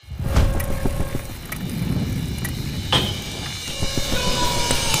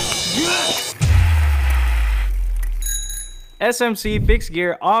SMC Fixed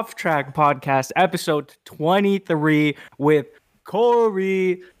Gear Off Track Podcast, episode 23 with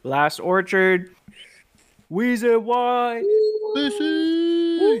Corey, Last Orchard, Weezer White,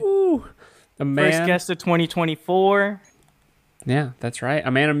 Woo! A man. First guest of 2024. Yeah, that's right. A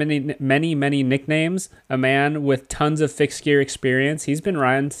man of many nicknames. A man with tons of fixed gear experience. He's been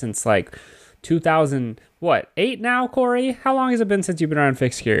riding since like 2008 now, Corey? How long has it been since you've been riding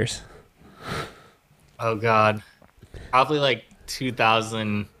fixed gears? Oh, God. Probably like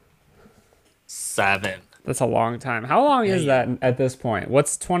 2007. That's a long time. How long is that at this point?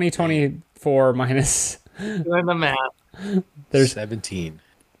 What's 2024 minus? Doing the math. There's 17.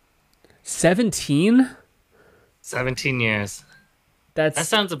 17? 17 years. That That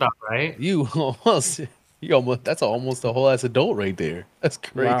sounds about right. That's almost a whole ass adult right there. That's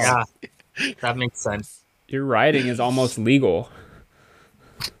crazy. Wow. Yeah, that makes sense. Your riding is almost legal.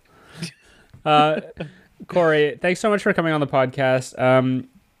 Corey, thanks so much for coming on the podcast.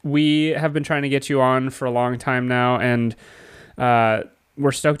 We have been trying to get you on for a long time now, and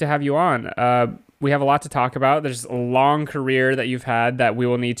we're stoked to have you on. We have a lot to talk about. There's a long career that you've had that we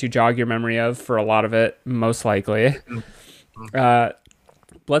will need to jog your memory of for a lot of it, most likely.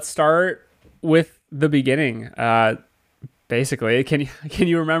 Let's start with the beginning. Basically, can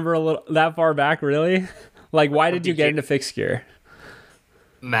you remember a little that far back? Really? Like, why did you get into fixed gear?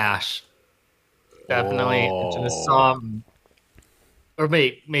 MASH. Definitely. Just saw, or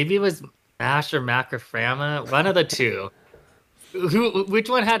maybe it was MASH or Macroframa. One of the two. Which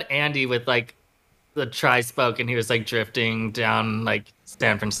one had Andy with like the tri-spoke and he was like drifting down like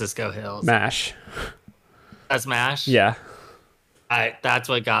San Francisco hills? MASH. That's MASH? Yeah. That's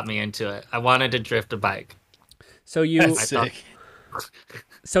what got me into it. I wanted to drift a bike. So you That's sick.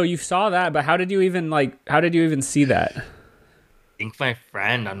 So you saw that, but how did you even see that? I think my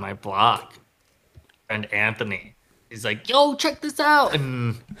friend on my block, friend Anthony, he's like, yo, check this out.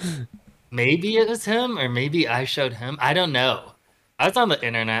 And maybe it was him or maybe I showed him. I don't know. I was on the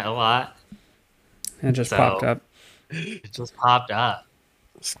internet a lot. It just popped up. It just popped up.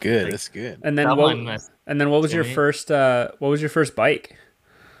 That's good. That's good. And then what was your first bike?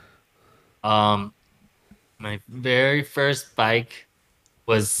 My very first bike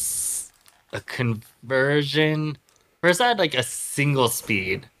was a conversion. First I had like a single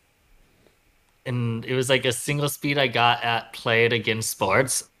speed. And it was like a single speed I got at Play It Again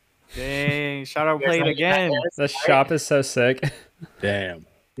Sports. Dang, shout out Play It Again. The shop is so sick. Damn.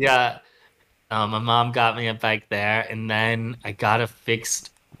 Yeah. My mom got me a bike there, and then I got a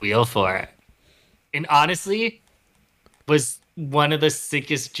fixed wheel for it. And honestly, was one of the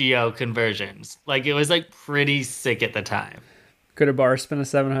sickest Geo conversions. Like, it was like pretty sick at the time. Could a bar spin a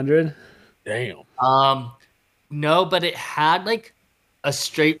 700? Damn. No, but it had like a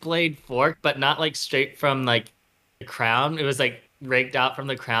straight blade fork, but not like straight from like the crown. It was like raked out from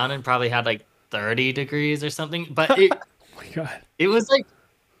the crown and probably had like 30 degrees or something. But it, Oh my God. it was like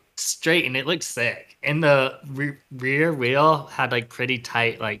straight and it looked sick. And the rear wheel had like pretty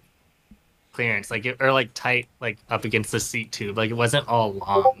tight like clearance, like or like tight like up against the seat tube. Like it wasn't all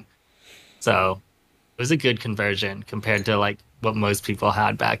long. So it was a good conversion compared to like what most people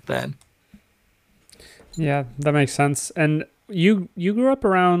had back then. Yeah, that makes sense. And you grew up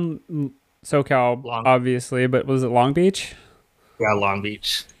around SoCal, obviously, but was it Long Beach? Yeah, Long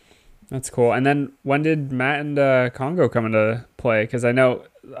Beach. That's cool. And then when did Matt and Congo come into play? Because I know,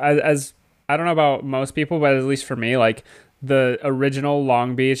 as I don't know about most people, but at least for me, like the original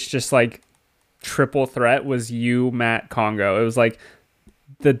Long Beach, just like triple threat was you, Matt, Congo. It was like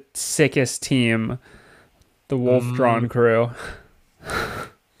the sickest team, the Wolf Drawn crew. I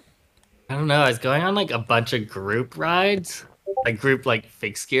don't know. I was going on like a bunch of group rides, like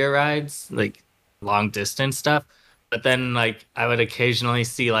fixed gear rides, like long distance stuff. But then like I would occasionally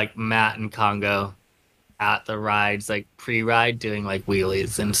see like Matt and Congo at the rides, like pre-ride doing like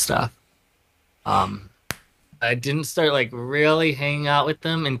wheelies and stuff. I didn't start like really hanging out with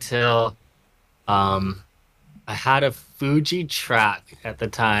them until I had a Fuji track at the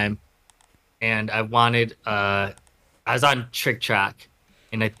time, and I was on Trick Track,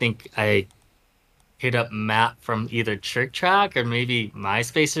 and I think I hit up Matt from either Trick Track or maybe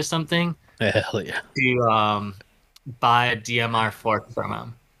MySpace or something. Hell yeah. To buy a DMR fork from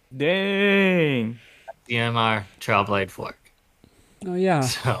him. Dang. DMR Trailblade fork. Oh yeah.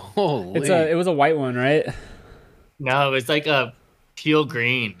 So Holy. It was a white one, right? no, it was like a teal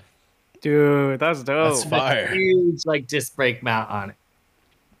green. Dude, that's dope. That's fire. Huge like disc brake mount on it.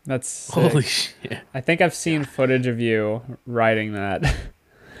 That's sick. Holy shit. I think I've seen footage of you riding that.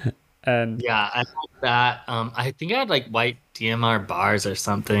 And Yeah, I had that. I think I had like white DMR bars or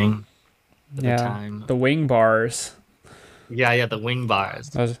something at the time. the wing bars. Yeah, the wing bars.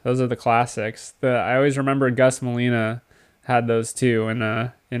 Those are the classics. I always remember Gus Molina had those too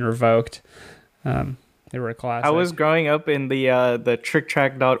in Revoked. They were a I classic. was growing up in the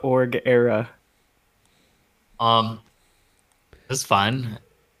tricktrack.org era. It was fun.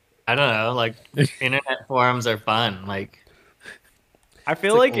 I don't know, like internet forums are fun. Like I it's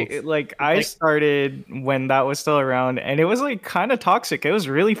feel like like old, I like started when that was still around, and it was like kind of toxic. It was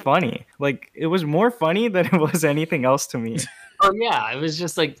really funny. Like it was more funny than it was anything else to me. oh yeah, it was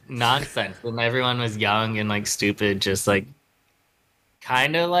just like nonsense, and everyone was young and like stupid, just like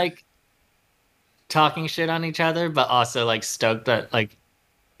kind of like talking shit on each other, but also like stoked that like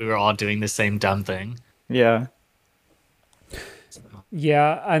we were all doing the same dumb thing. Yeah.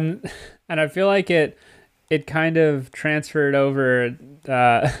 Yeah, and I feel like it kind of transferred over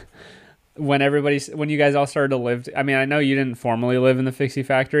when you guys all started to live. I mean, I know you didn't formally live in the Fixie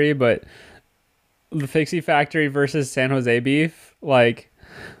Factory, but the Fixie Factory versus San Jose beef, like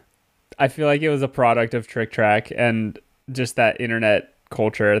I feel like it was a product of Trick Track and just that internet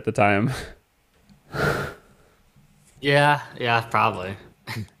culture at the time. Yeah, probably.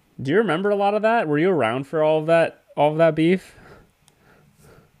 Do you remember a lot of that? Were you around for all of that beef?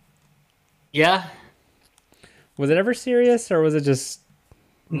 Yeah, Was it ever serious or was it just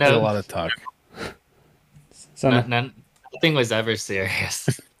Did a no, lot of talk. nothing was ever serious.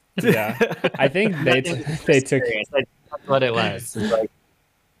 Yeah, I think Nothing was ever they took serious. Like, that's what it was. It's like,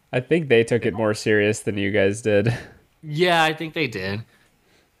 I think they took it more serious than you guys did. yeah, I think they did.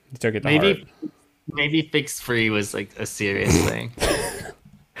 You took it to heart. Maybe Fix Free was like a serious thing.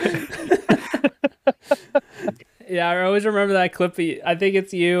 Yeah, I always remember that clip. I think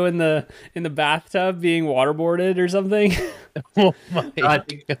it's you in the bathtub being waterboarded or something. Oh my! I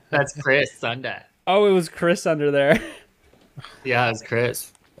think that's Chris Sunday. Oh, it was Chris under there. Yeah, it's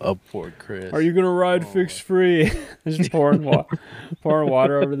Chris. Oh, poor Chris. Are you gonna ride Fix Free? Just pouring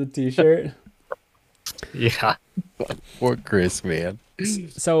water over the t-shirt. Yeah. Poor Chris, man.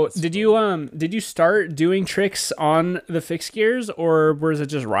 So did you start doing tricks on the fix gears or was it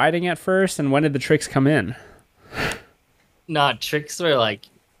just riding at first? And when did the tricks come in? No, tricks were like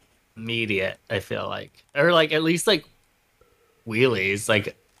immediate, I feel like. Or like at least like wheelies.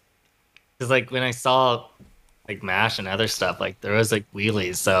 Like, because like when I saw like MASH and other stuff, like there was like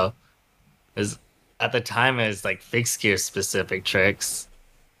wheelies. So it was at the time it was like fixed gear specific tricks.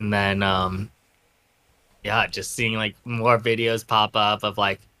 And then yeah, just seeing like more videos pop up of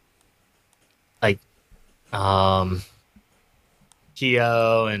like um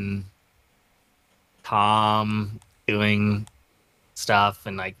Keo and Tom doing stuff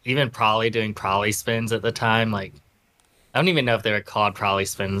and like even Prolly doing Prolly spins at the time. Like I don't even know if they were called Prolly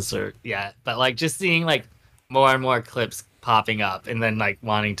spins or yet, but like just seeing like more and more clips popping up and then like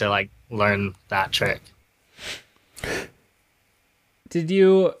wanting to like learn that trick. Did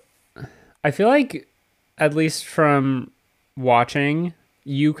you I feel like at least from watching,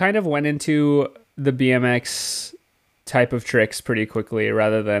 you kind of went into the BMX type of tricks pretty quickly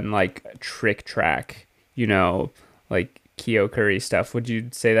rather than like trick track, like Keo Curry stuff. Would you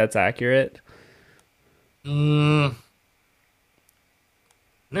say that's accurate? Nah,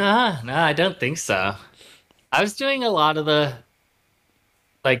 I don't think so. I was doing a lot of the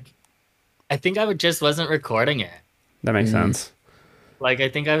like I think just wasn't recording it. That makes sense. Like I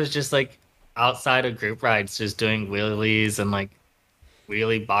think I was just like outside of group rides just doing wheelies and like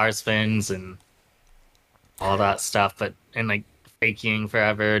wheelie bar spins and all that stuff, but and like faking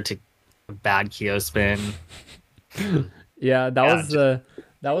forever to a bad Keo spin. Yeah, that was the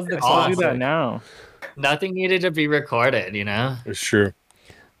I'll do classic. that now. Nothing needed to be recorded, you know? Sure.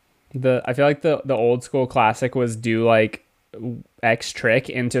 I feel like the old school classic was do like X trick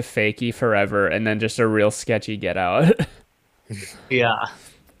into fakie forever and then just a real sketchy get out. Yeah.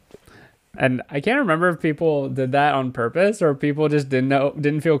 And I can't remember if people did that on purpose or people just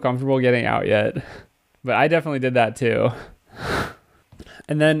didn't feel comfortable getting out yet. But I definitely did that too.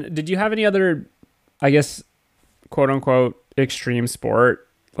 And then did you have any other, I guess, quote unquote extreme sport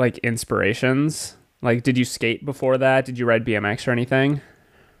like inspirations? Like did you skate before that? Did you ride BMX or anything?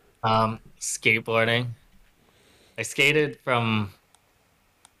 Skateboarding. I skated from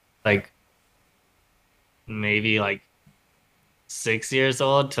like maybe like 6 years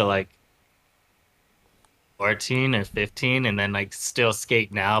old to like 14 or 15 and then like still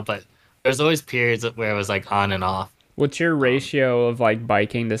skate now, but there's always periods where it was like on and off. What's your ratio of like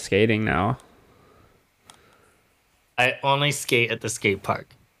biking to skating now? I only skate at the skate park.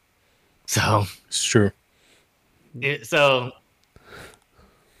 So Sure. so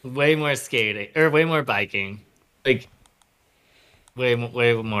way more skating or way more biking. Like way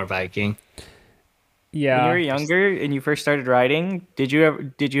more biking. When you were Yeah. younger and you first started riding, did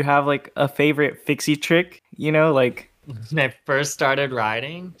you have like a favorite fixie trick? You know, like When I first started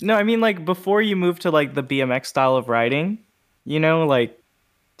riding, no, I mean like before you moved to like the BMX style of riding, you know, like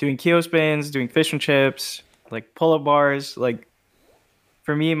doing keo spins, doing fish and chips, like pull-up bars. Like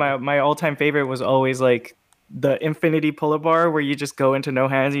for me, my all-time favorite was always like the infinity pull-up bar where you just go into no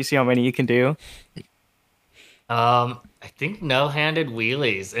hands, you see how many you can do. I think no-handed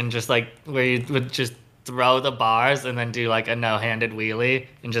wheelies and just like where you would just throw the bars and then do like a no-handed wheelie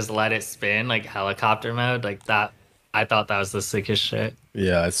and just let it spin like helicopter mode like that. I thought that was the sickest shit.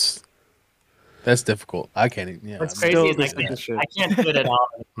 Yeah, that's difficult. I can't even. Yeah, What's I'm not crazy Still is the I doing that. sickest shit. I can't do it at all.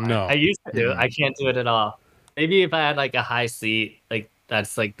 No. I used to. Mm-mm. I can't do it at all. Maybe if I had like a high seat, like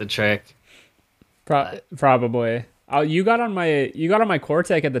that's like the trick. Probably. Oh, you got on my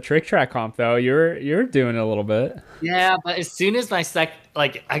Cortec at the trick track comp though. You're doing it a little bit. Yeah, but as soon as my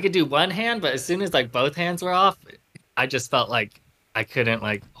like I could do one hand, but as soon as like both hands were off, I just felt like I couldn't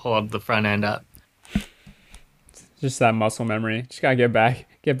like hold the front end up. Just that muscle memory. Just gotta get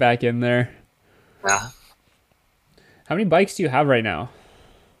back in there. Yeah. How many bikes do you have right now?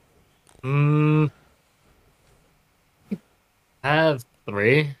 Mm, I have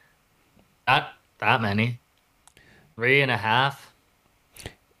three. Not that many. 3.5.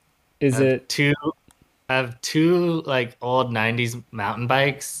 Is I have it two. I have two like old '90s mountain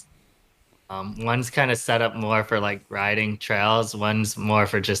bikes. One's kind of set up more for like riding trails. One's more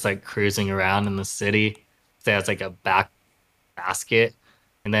for just like cruising around in the city. So it has like a back basket,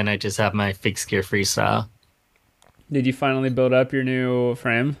 and then I just have my fixed gear freestyle. did you finally build up your new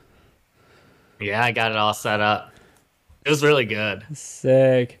frame? Yeah, I got it all set up. It was really good.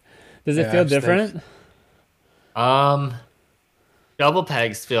 Sick. Does it Yeah, feel I'm stoked. different? Um, Double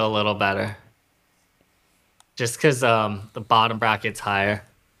pegs feel a little better, just because the bottom bracket's higher.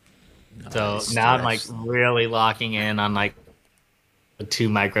 So Nice, now I'm like nice. really locking in on like the two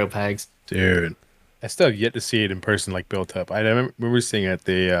micro pegs. Dude, I still have yet to see it in person, like built up. I remember seeing it at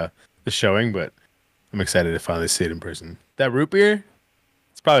the showing, but I'm excited to finally see it in person. That root beer,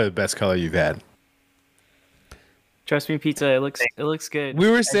 it's probably the best color you've had. Trust me, pizza, it looks good. We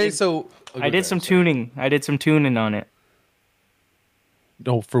were saying did- so. I did some tuning. I did some tuning on it.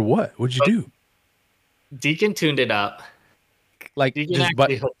 No, for what? What'd you do? Deacon tuned it up. Like Deacon just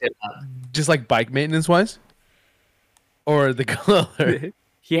actually hooked it up. just like bike maintenance wise, or the color?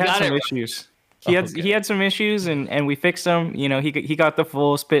 He had got some it right. issues. Okay. He had some issues and we fixed them. You know, he got the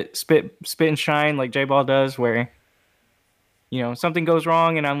full spit and shine like J Ball does, where you know something goes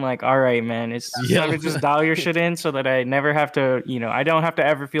wrong and I'm like, all right, man, it's Yeah. time to just dial your shit in so that I never have to, you know, I don't have to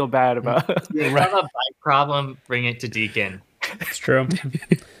ever feel bad about. If you have a bike problem, bring it to Deacon. It's true.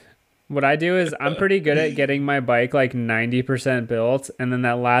 What I do is I'm pretty good at getting my bike like 90% built, and then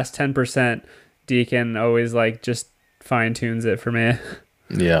that last 10%, Deacon always like just fine tunes it for me.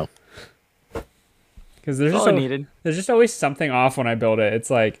 Yeah. Because there's All just I needed. there's just always something off when I build it. It's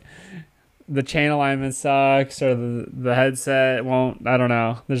like the chain alignment sucks, or the headset won't. I don't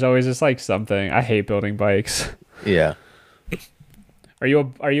know. There's always just like something. I hate building bikes. Yeah. Are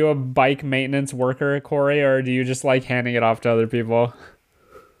you a bike maintenance worker, Corey, or do you just like handing it off to other people?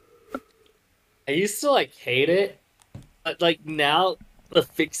 I used to like hate it, but like now the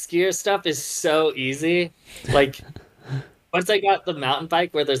fixed gear stuff is so easy. Like once I got the mountain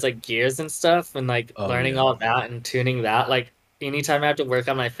bike where there's like gears and stuff and like Oh, learning yeah. all that and tuning that, like anytime I have to work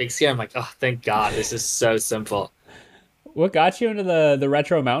on my fixed gear, I'm like, oh, thank God, this is so simple. What got you into the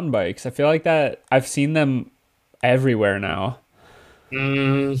retro mountain bikes? I feel like that I've seen them everywhere now.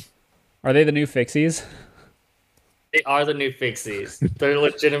 Mm, Are they the new fixies? they are the new fixies. They're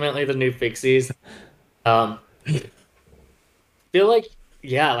legitimately the new fixies. Feel like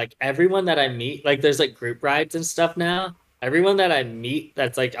yeah, like everyone that I meet, like there's like group rides and stuff now. Everyone that I meet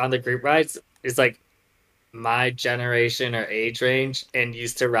that's like on the group rides is like my generation or age range and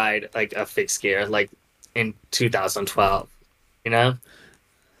used to ride like a fixed gear like in 2012. You know?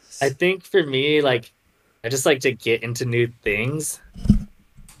 I think for me, like I just like to get into new things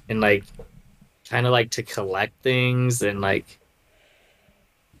and like kind of like to collect things and like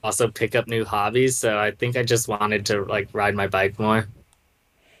also pick up new hobbies. So I think I just wanted to like ride my bike more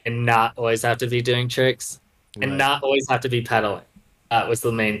and not always have to be doing tricks and Right. not always have to be pedaling. That was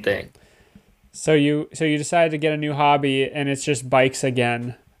the main thing. So you decided to get a new hobby, and it's just bikes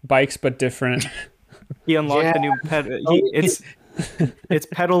again, bikes but different. He unlocked Yeah. the new it's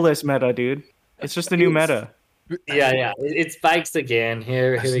pedalless meta, dude. It's just the new meta. Yeah. It's bikes again.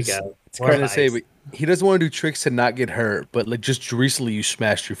 Here we just- go. It's More kind of say, bikes. but he doesn't want to do tricks to not get hurt. But like just recently, you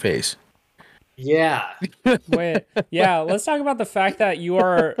smashed your face. Yeah. Wait, yeah, let's talk about the fact that you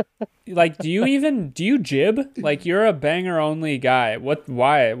are like, do you jib? Like, you're a banger only guy.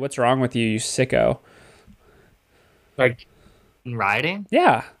 Why? What's wrong with you, you sicko? Like in riding?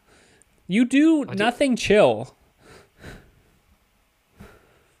 Yeah, you do What do you, nothing chill.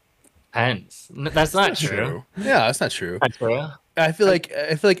 depends. That's not Not true. Yeah, that's not true. Not true. I feel like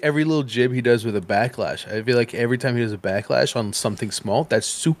every little jib he does with a backlash. I feel like every time he does a backlash on something small, that's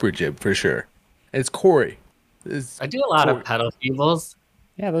super jib for sure. And it's Corey. It's I do a lot Corey. of pedal feebles.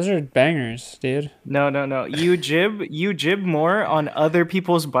 Yeah, those are bangers, dude. No, no, no. You jib more on other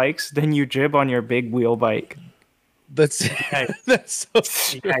people's bikes than you jib on your big wheel bike. That's Okay. that's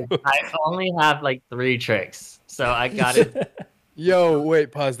so You true. guys, I only have like 3 tricks, so I got it. Yo,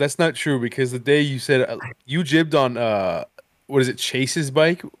 wait, pause. That's not true because the day you said you jibbed on what is it, Chase's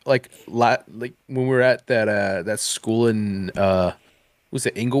bike? Like when we were at that school in was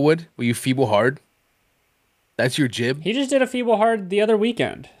it Inglewood? Were you feeble hard? That's your jib? He just did a feeble hard the other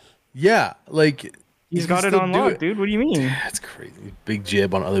weekend. Yeah, like He's you got can it still on do lock, it. dude. What do you mean? That's crazy. Big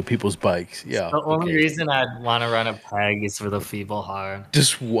jib on other people's bikes. Yeah. The only okay. reason I'd want to run a peg is for the feeble hard.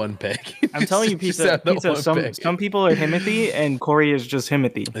 Just one peg. I'm telling you, Just pizza. have the Pizza. one Some peg. some people are Himothy, and Corey is just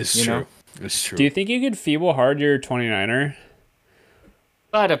Himothy. It's you true. know? It's true. Do you think you could feeble hard your 29er?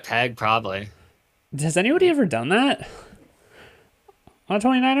 But a peg, probably. Has anybody ever done that on a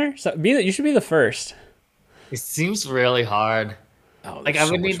 29er? So you should be the first. It seems really hard. Oh, Like there's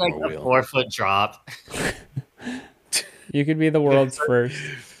I would so need much like more a wheel. 4-foot drop You could be the world's first.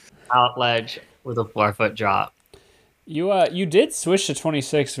 out ledge with a 4-foot drop. You did switch to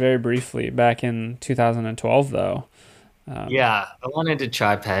 26 very briefly back in 2012 though. Yeah, I wanted to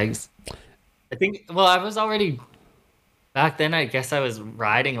try pegs. I think. Well, I was already back then. I guess I was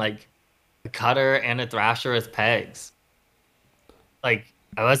riding like a cutter and a thrasher with pegs. Like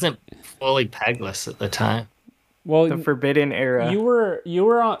I wasn't fully pegless at the time. Well, The forbidden era. you were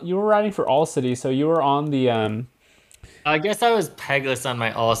riding for All City, so you were on the I guess I was pegless on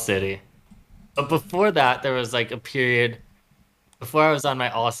my All City, but before that, there was like a period. Before I was on my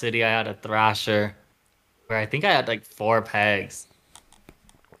All City, I had a thrasher, where I think I had like 4 pegs.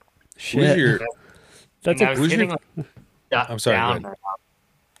 Who's your That's And I a was who's hitting your- like I'm sorry, go down ahead.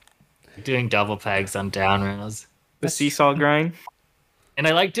 rails, doing double pegs on down rails, the seesaw grind. and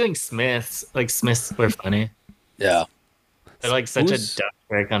I like doing Smiths. Like Smiths were funny. Yeah. They're like such Who's- a dumb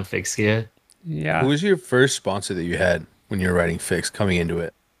trick on fixed gear. yeah. Who was your first sponsor that you had when you were riding fixed coming into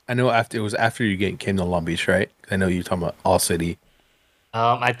it? I know it was after you came to Long Beach, right? I know you're talking about All City.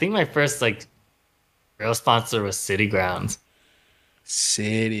 I think my first like real sponsor was City Grounds.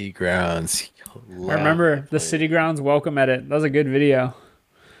 City Grounds. I remember the City Grounds welcome edit. That was a good video.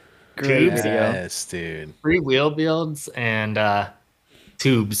 Great Tubes, video. Yes, dude. Free wheel builds and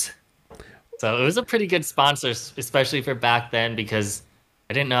tubes. So it was a pretty good sponsor, especially for back then because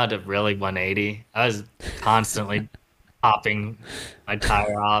I didn't know how to really 180. I was constantly popping my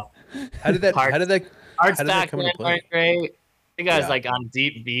tire off. How did that? Parts- How did that? Parts How did that back come then into play? weren't great. I think I was Yeah. like on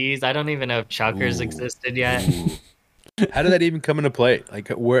deep V's. I don't even know if chuckers Ooh. existed yet. How did that even come into play? Like,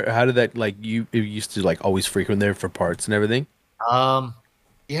 where? How did that? Like, you used to like always frequent there for parts and everything.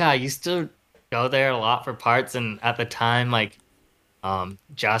 Yeah, I used to go there a lot for parts, and at the time, like,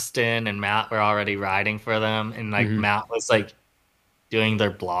 Justin and Matt were already riding for them, and like Matt was like doing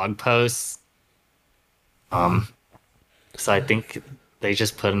their blog posts. So I think they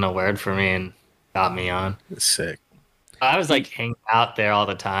just put in a word for me and got me on. That's sick. I was like hanging out there all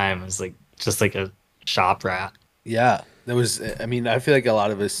the time. It was like just like a shop rat. Yeah, that was. I mean, I feel like a lot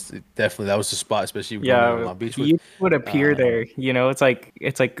of us definitely that was the spot, especially going down to Yeah, Long Beach. you would appear there. You know, it's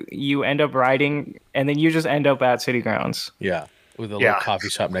like you end up riding, and then you just end up at City Grounds. Yeah, with a Yeah. little coffee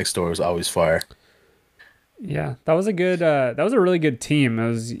shop next door was always fire. Yeah, that was a good. That was a really good team. It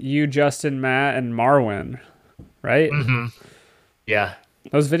was you, Justin, Matt, and Marwin, right? Yeah.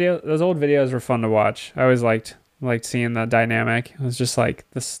 Those old videos were fun to watch. I always liked seeing the dynamic. It was just like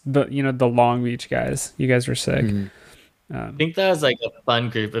the Long Beach guys. You guys were sick. I think that was like a fun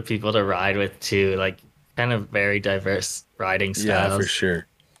group of people to ride with too. Like kind of very diverse riding Yeah, styles. for sure.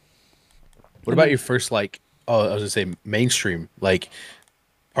 What about your first like? Oh, I was gonna say mainstream, like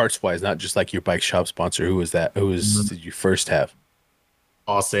parts wise, not just like your bike shop sponsor. Who was that? Did you first have?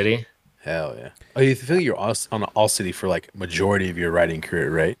 All City. Hell yeah! Oh, you feel like you're on All City for like majority of your riding career,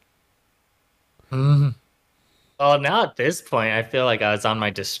 right? Oh, now at this point, I feel like I was on my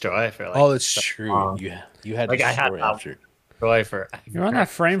Destroy for like. Oh, that's so true. long. You had Like, the I had story that- after. Destroy for. You were on that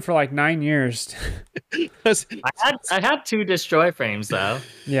frame for like 9 years. I had 2 Destroy frames though.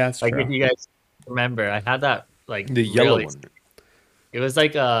 Yeah, that's Like true. if you guys remember, I had that like The yellow really- one. It was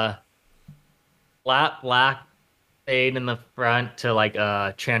like flat black fade in the front to like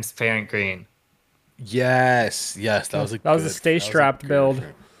a transparent green. Yes, that was a That was a good. stay That was a strapped good build.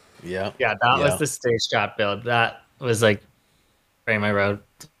 frame. Yeah, Yeah, that was yeah. the stay strap build. That was like frame I rode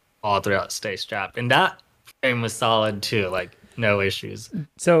all throughout stay strap, and that frame was solid too. Like no issues.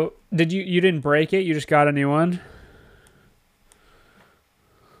 So you didn't break it? You just got a new one?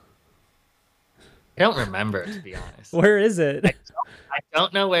 I don't remember, to be honest. Where is it? I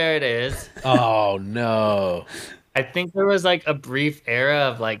don't know where it is. Oh no. I think there was like a brief era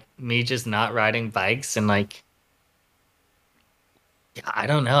of like me just not riding bikes and like yeah, I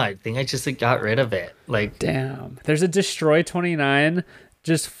don't know. I think I just like, got rid of it. Like Damn. There's a Destroy 29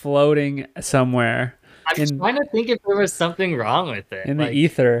 just floating somewhere I'm trying to think if there was something wrong with it. in the Like,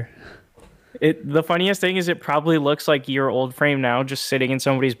 ether. The funniest thing is it probably looks like your old frame now, just sitting in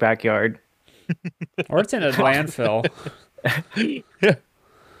somebody's backyard. Or it's in a landfill.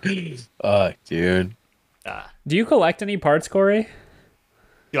 Dude. Do you collect any parts, Corey?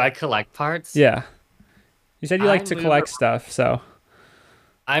 do I collect parts? Yeah. You said you like I to move collect ar- stuff, so.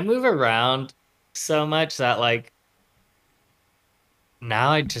 I move around so much that like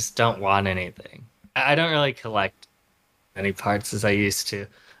now I just don't want anything. I don't really collect any parts as I used to.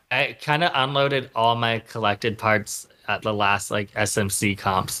 I kind of unloaded all my collected parts at the last like SMC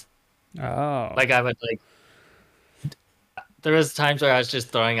comps. Oh. Like I would like there was times where I was just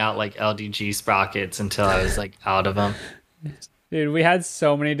throwing out like LDG sprockets until I was like out of them. Dude, we had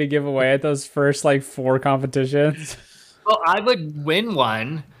so many to give away at those first like 4 competitions. Well, I would win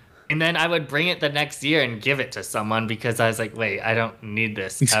one and then I would bring it the next year and give it to someone because I was like, wait, I don't need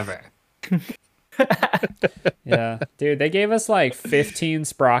this ever. Yeah. Dude, they gave us like 15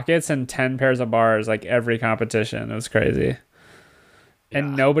 sprockets and 10 pairs of bars like every competition. It was crazy.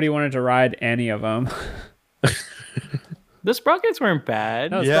 And nobody wanted to ride any of them. The sprockets weren't bad.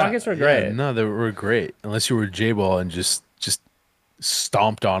 No, sprockets were great. No, they were great. Unless you were J-Ball and just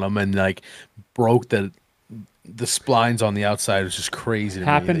stomped on them and like broke the splines on the outside. It was just crazy to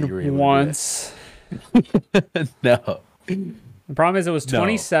me that you were able Happened once. to do that. No. The problem is it was No.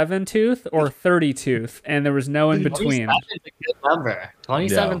 27 tooth or 30 tooth, and there was no in between. 27 is a good number.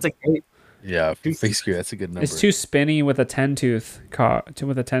 27 is a great. Yeah, fixed gear, that's a good number. It's too spinny with a 10 tooth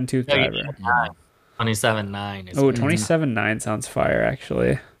with a 10 tooth No, you driver. need a 9. 27.9 is Oh, good. 27.9 sounds fire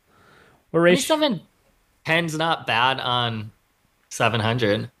actually. What ratio? 27.10's not bad on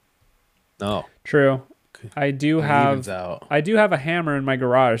 700. No. True. I do It have evens out. I do have a hammer in my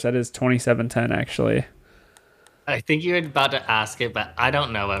garage that is 2710 actually. I think you were about to ask it, but I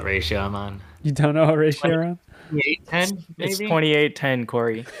don't know what ratio I'm on. You don't know what ratio you're on? 2810, maybe? It's 2810,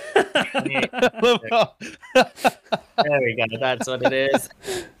 Corey. 28. There we go. That's what it is.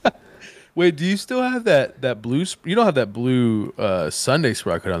 Wait, do you still have that blue? You don't have that blue Sunday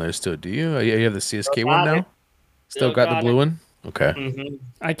sprocket on there still, do you? You have the CSK Still one got now? it. Still got the blue one? Okay. Mm-hmm.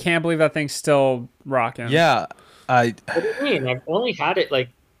 I can't believe that thing's still rocking. Yeah, What do you mean? I've only had it like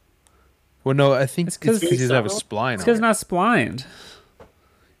well, no, I think It's it's 'cause- because he doesn't have a It's spline It's on because it. not splined.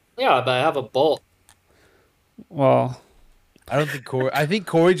 yeah, but I have a bolt. Well, I don't think Corey. I think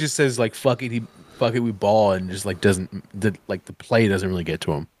Corey just says like "fuck it," we ball, and just like the play doesn't really get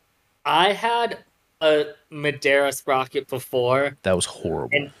to him. I had a Madeira sprocket before, That was horrible.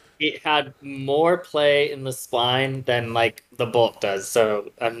 and it had more play in the spline than like the bolt does.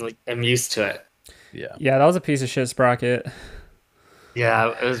 So I'm used to it. Yeah. yeah, that was a piece of shit sprocket.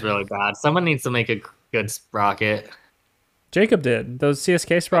 Yeah, it was really bad. Someone needs to make a good sprocket. Jacob did. Those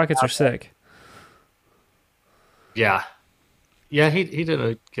CSK sprockets are sick. Yeah, yeah, he did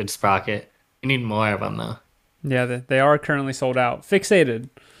a good sprocket. You need more of them though. Yeah, they are currently sold out. Fixated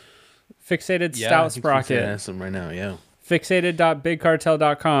stout sprocket. Has some right now. Yeah.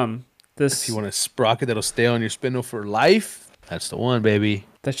 Fixated.bigcartel.com. If This you want a sprocket that'll stay on your spindle for life, that's the one, baby.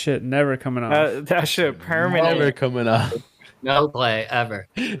 that shit never coming off. That shit permanent. Never coming off. No play ever.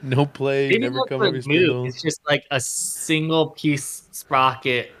 No play. Maybe Never that's come what off your it moved. spindle. It's just like a single piece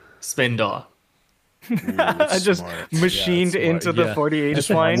sprocket spindle. I just smart. machined Yeah, into smart. the Yeah. 48 That's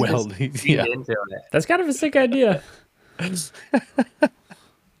spline. Feed yeah. into it. That's kind of a sick idea.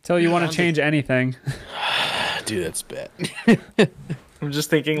 Till you want to change anything. Dude, that's bad. I'm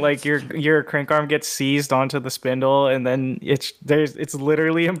just thinking like your crank arm gets seized onto the spindle, and then it's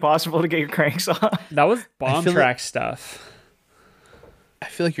literally impossible to get your cranks off. That was bomb feel track stuff. I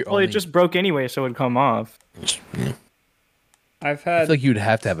feel like you're Well, only. it just broke anyway, so it'd come off. I've I had feel like you'd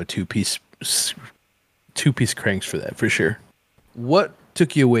have to have a two piece cranks for that for sure. What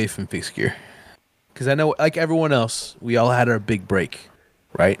took you away from fixed gear? Because I know, like everyone else, we all had our big break,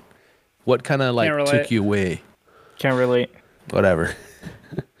 right? What kind of like Can't relate. took you away? Can't relate. Whatever.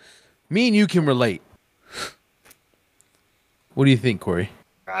 Me and you can relate. What do you think, Corey?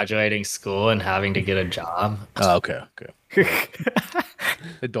 Graduating school and having to get a job. Oh, okay.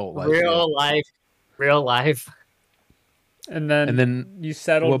 Adult life. Yeah. Real life. And then And then you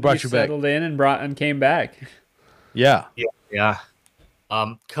settled. what brought You you back? settled in and came back. Yeah. Yeah.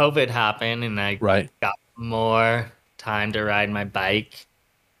 COVID happened and I Right. got more time to ride my bike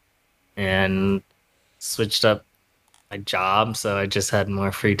and switched up my job, so I just had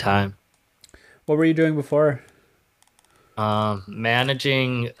more free time. What were you doing before?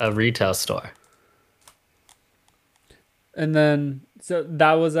 Managing a retail store. And then so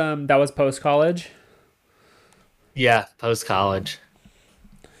that was post college. Yeah, post college.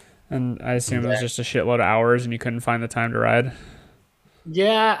 And I assume it was just a shitload of hours, and you couldn't find the time to ride.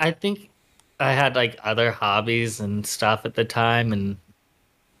 Yeah, I think I had like other hobbies and stuff at the time, and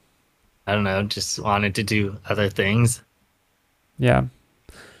I don't know, just wanted to do other things. Yeah,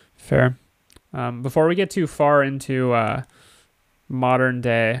 fair. Before we get too far into modern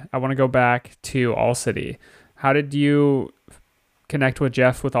day, I want to go back to All City. How did you connect with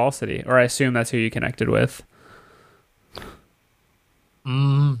Jeff with All City? Or I assume that's who you connected with.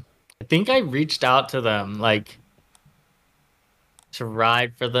 I think I reached out to them, like, to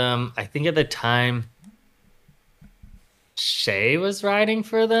ride for them. I think at the time, Shay was riding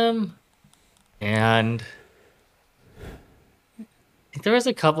for them, and I think there was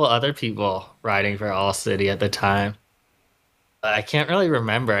a couple other people riding for All City at the time. But I can't really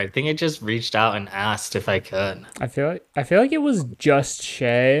remember. I think I just reached out and asked if I could. I feel like it was just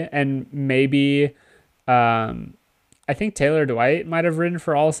Shay and maybe I think Taylor Dwight might have ridden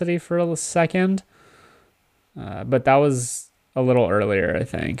for All City for a second. But that was a little earlier, I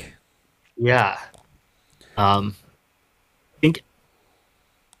think. Yeah. I think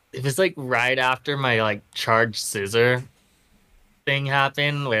it was like right after my like charged scissor thing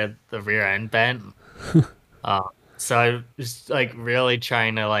happened where the rear end bent. So I was like really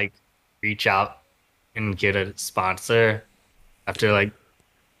trying to like reach out and get a sponsor after like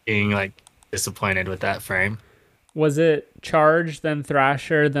being like disappointed with that frame. Was it Charge, then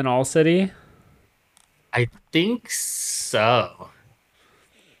Thrasher, then All City? I think so.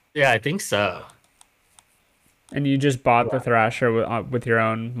 Yeah, I think so. And you just bought the Thrasher with your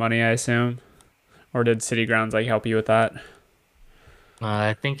own money, I assume? Or did City Grounds like help you with that?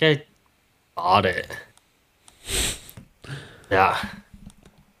 I think I bought it. Yeah.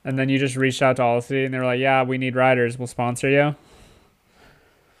 And then you just reached out to All City and they were like, yeah, we need riders. We'll sponsor you.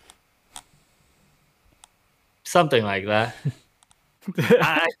 Something like that.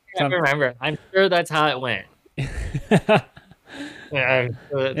 I can't remember. I'm sure that's how it went. Yeah, I'm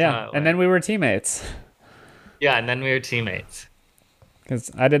sure that's how it And went. then we were teammates. Yeah, and then we were teammates. Because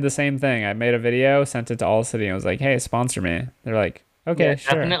I did the same thing. I made a video, sent it to All City, and was like, hey, sponsor me. They're like, okay, Yeah,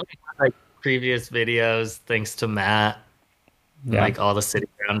 sure. definitely like previous videos, thanks to Matt. And, Yeah. like all the City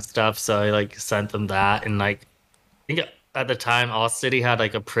Ground stuff. So I like sent them that, and like I think at the time All City had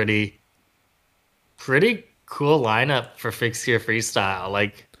like a pretty cool lineup for fixed gear freestyle.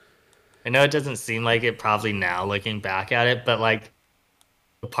 Like I know it doesn't seem like it probably now looking back at it, but like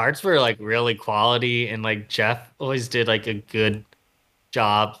the parts were like really quality, and like Jeff always did like a good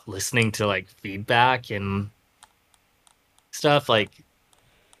job listening to like feedback and stuff. Like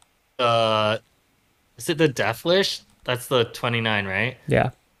is it the Death Wish? That's the 29, right? Yeah.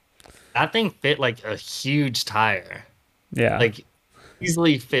 That thing fit like a huge tire. Yeah. Like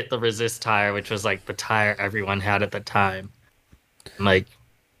easily fit the Resist tire, which was like the tire everyone had at the time. And, like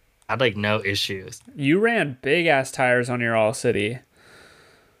had like no issues. You ran big ass tires on your All City.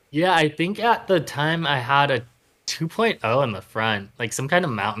 Yeah, I think at the time I had a 2.0 in the front, like some kind of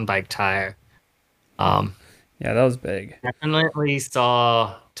mountain bike tire. Yeah, that was big. Definitely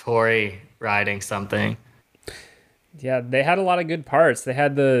saw Tori riding something. Yeah, they had a lot of good parts. They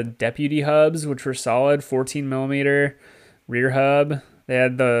had the Deputy hubs, which were solid, 14 millimeter rear hub. They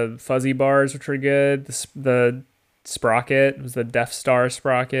had the fuzzy bars, which were good. The sprocket was the Death Star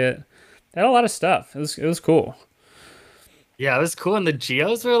sprocket. They had a lot of stuff. It was cool. Yeah, it was cool, and the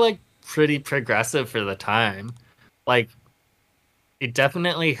Geos were like pretty progressive for the time. Like it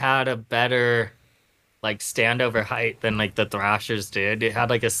definitely had a better like standover height than like the Thrashers did. It had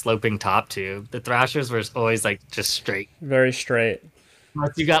like a sloping top tube. The Thrashers were always like just straight. Very straight.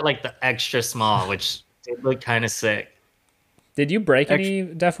 Unless you got like the extra small, which did look kind of sick. Did you break any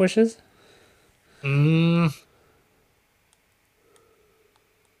Death Wishes? No,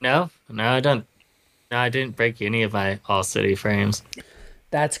 I don't. No, I didn't break any of my All City frames.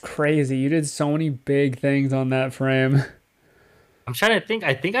 That's crazy. You did so many big things on that frame. I'm trying to think.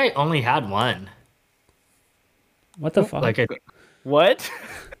 I think I only had one. What the fuck? Like, What?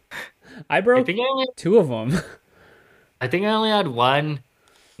 I I broke think I only two of them. I think I only had one,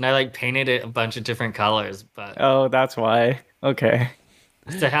 and I like painted it a bunch of different colors. But Oh, that's why. Okay.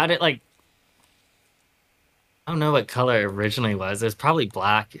 so I had it like I don't know what color it originally was. It was probably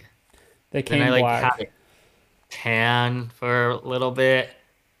black. They Then I came like had black. it tan for a little bit.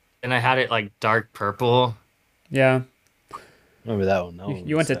 Then I had it like dark purple. Yeah. Remember that one? That You, one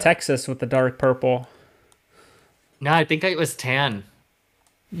you went was to Texas with the dark purple. No, I think it was tan.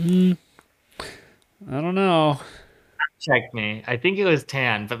 I don't know. Check me. I think it was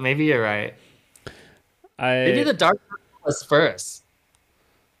tan, but maybe you're right. Maybe I the dark purple was first.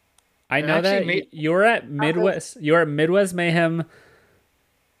 I Or know actually, that maybe you were at Midwest. You were at Midwest Mayhem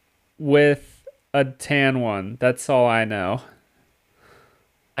with a tan one. That's all I know.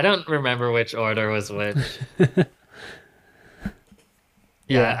 I don't remember which order was which. Yeah,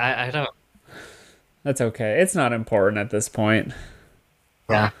 Yeah, I don't. that's okay. It's not important at this point.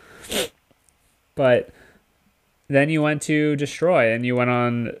 Yeah. But then you went to Destroy and you went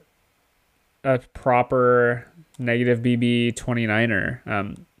on a proper negative BB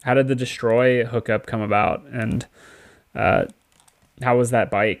 29er. How did the Destroy hookup come about? And uh, how was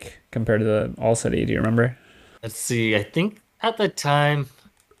that bike compared to the All City? Do you remember? Let's see. I think at the time,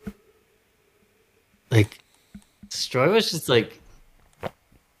 like, Stroy was just like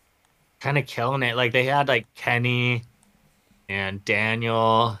kind of killing it. Like they had like Kenny and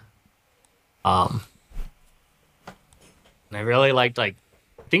Daniel. Um, and I really liked like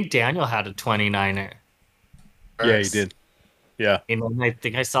I think Daniel had a 29er yeah, he first. did. Yeah, And then I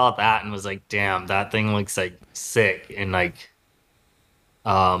think I saw that and was like, damn, that thing looks like sick. And like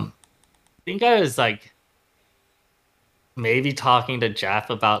I think I was like maybe talking to Jeff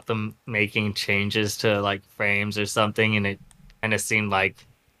about them making changes to like frames or something, and it kind of seemed like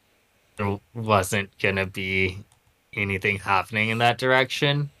there wasn't gonna be anything happening in that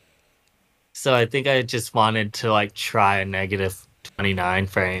direction. So I think I just wanted to like try a negative 29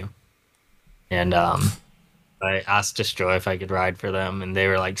 frame. And I asked Destroy if I could ride for them, and they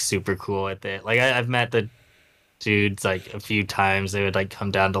were like super cool with it. Like I've met the dudes like a few times. They would like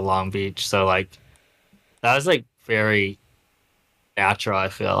come down to Long Beach. So like that was like very natural, I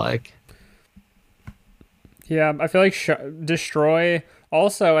feel like. Yeah, I feel like Destroy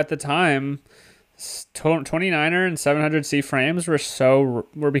also at the time 29er and 700C frames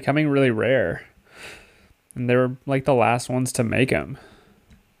were becoming really rare. And they were like the last ones to make them.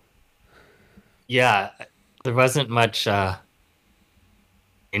 Yeah, there wasn't much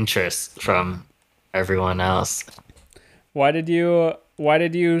interest from everyone else. Why did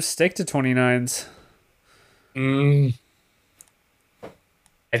you stick to 29s? Mm,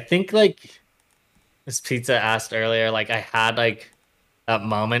 I think like this pizza asked earlier, like I had like that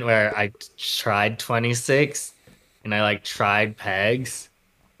moment where I tried 26 and I like tried pegs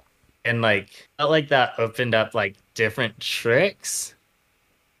and like felt like that opened up like different tricks.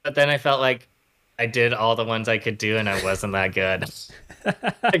 But then I felt like I did all the ones I could do and I wasn't that good.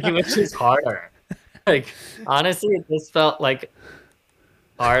 Like it was just harder. Like honestly, it just felt like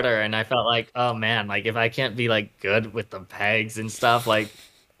harder and I felt like, oh man, like if I can't be like good with the pegs and stuff, like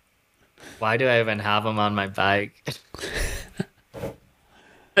why do I even have them on my bike?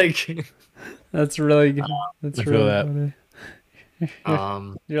 Like That's really good. That's I feel really that. funny.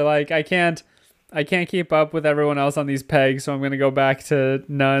 um You're like, I can't keep up with everyone else on these pegs, so I'm gonna go back to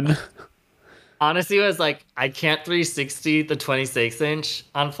none. honestly it was like I can't 360 the 26-inch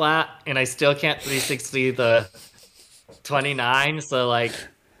on flat and I still can't 360 the 29, so like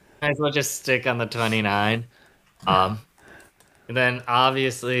might as well just stick on the 29. Um and then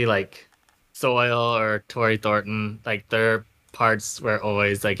obviously like Soil or Tory Thornton, like their parts were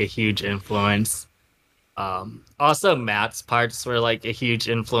always like a huge influence. Also Matt's parts were like a huge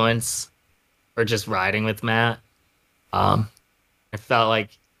influence for just riding with Matt. Um, I felt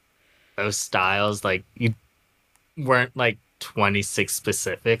like those styles, like you weren't like 26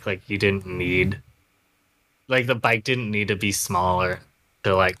 specific. Like you didn't need, like the bike didn't need to be smaller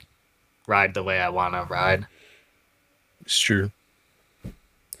to like ride the way I want to ride. it's true.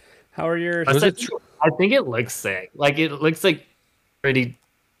 How are your But Was it I think it looks sick. Like it looks like pretty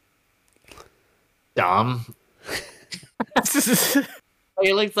dumb. Like,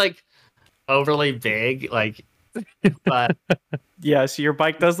 it looks like overly big. Like, but Yeah, so your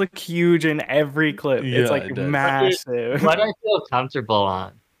bike does look huge in every clip. Yeah, It's like it does. massive. what I feel comfortable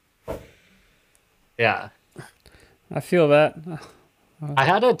on. Yeah. I feel that. I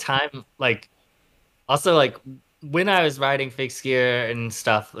had a time like also like when I was riding fixed gear and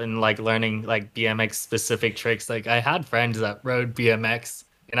stuff and like learning like BMX specific tricks, like I had friends that rode BMX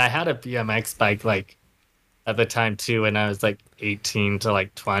and I had a BMX bike like at the time too when I was like 18 to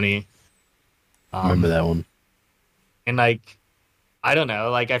like 20. Remember that one? And like, I don't know,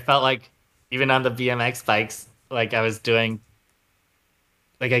 like I felt like even on the BMX bikes, like I was doing,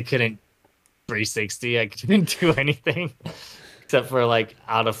 like I couldn't 360, I couldn't do anything except for like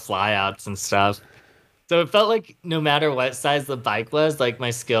out of flyouts and stuff. So it felt like no matter what size the bike was, like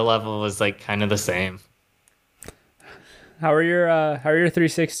my skill level was like kind of the same. How are your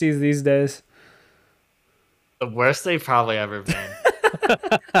 360s these days? The worst they've probably ever been.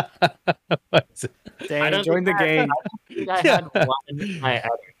 I Dang, don't join think the game. I had one in my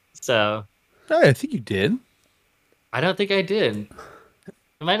edit, so Oh, I think you did. I don't think I did.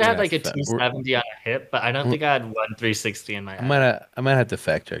 I might have had Yeah, like a fact. 270 on a hip, but I don't think I had one 360 in my edit. I might have to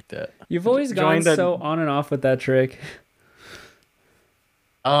fact check that. You've always Join gone the- so on and off with that trick.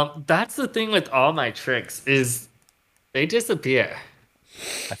 That's the thing with all my tricks is they disappear.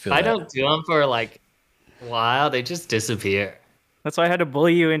 I If feel I that. don't do them for like a while, they just disappear. That's why I had to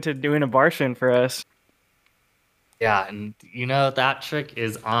bully you into doing a bar shin for us. Yeah, and you know that trick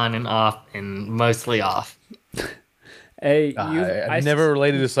is on and off and mostly off. Hey, I've never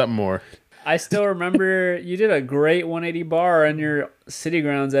related to something more. I still remember you did a great 180 bar on your City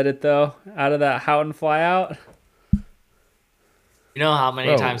Grounds edit though, out of that Houghton flyout. You know how many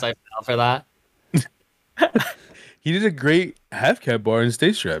Bro. times I fell for that? He did a great half cab bar in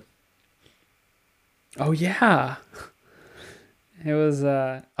stage strap. Oh yeah. It was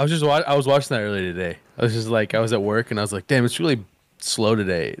I was watching that earlier today. I was just like, I was at work and I was like, damn, it's really slow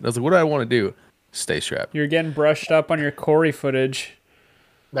today. And I was like, what do I want to do? Stay strapped. you're getting brushed up on your Corey footage.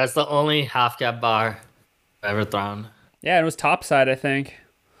 That's the only half cab bar I've ever thrown. Yeah, it was topside, I think.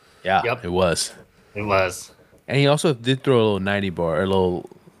 Yeah, Yep. it was. It was. And he also did throw a little 90 bar, a little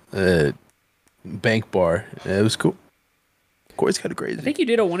bank bar. It was cool. Corey's kind of crazy. I think you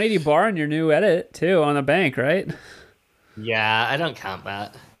did a 180 bar on your new edit too on the bank, right? Yeah, I don't count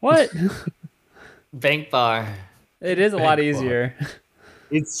that. What? Bank bar. It is a lot Bank bar. easier.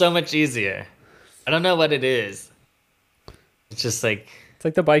 It's so much easier. I don't know what it is. It's just like, It's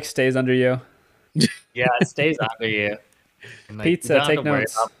like the bike stays under you. yeah, it stays under you. And, like, Pizza, you don't have take to worry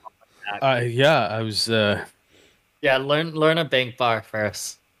notes. about that. Yeah, I was. Yeah, learn a bank bar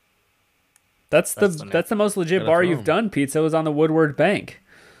first. That's That's the the most legit Gotta bar throw you've 'em. done. Pizza was on the Woodward Bank.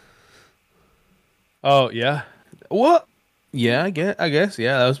 Oh yeah. What? Yeah, I guess.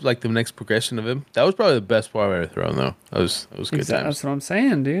 Yeah, that was like the next progression of him. That was probably the best bar I've ever thrown, though. That was good Exactly. times. That's what I'm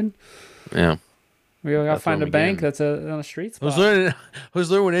saying, dude. Yeah. We gotta Gotta find throw a 'em bank again. that's on a street I was spot.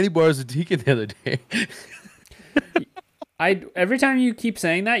 learning when any bars a deacon the other day. Every time you keep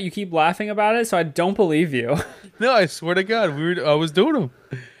saying that, you keep laughing about it, so I don't believe you. No, I swear to God, I was doing them.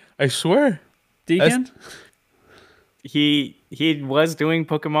 I swear. Deacon? He was doing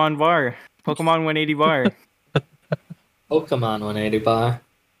Pokemon 180 bar. Pokemon 180 bar.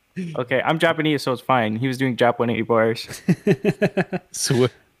 Okay, I'm Japanese, so it's fine. He was doing Jap 180 bars.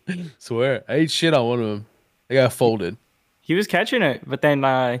 Swear. I ate shit on one of them. I got folded. He was catching it, but then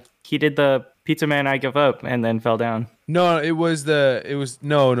he did the Pizza Man I give up and then fell down. No, it was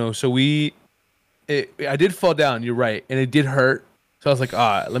no. So I did fall down. You're right, and it did hurt. So I was like,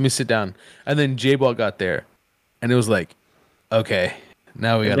 let me sit down. And then J-Ball got there, and it was like, okay,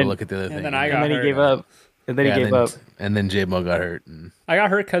 now we got to then- look at the other thing. then I got And then he hurt. gave up. And then Yeah, he gave up. And then J-Ball got hurt. And I got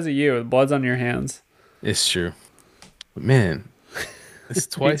hurt because of you. The blood's on your hands. it's true. But man, it's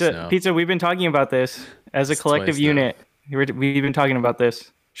twice now. Pizza, we've been talking about this as a It's collective twice now. unit. We've been talking about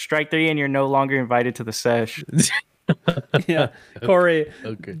this. Strike 3 and you're no longer invited to the sesh. Yeah. Corey,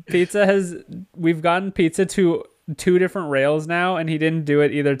 Okay. we've gotten pizza to 2 different rails now, and he didn't do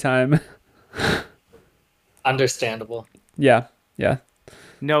it either time. Understandable. Yeah.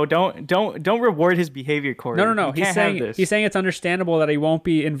 No, don't reward his behavior, Corey. No. You He's can't have saying this. he's saying it's understandable that he won't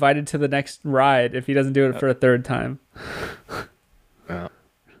be invited to the next ride if he doesn't do it for a 3rd time. Well,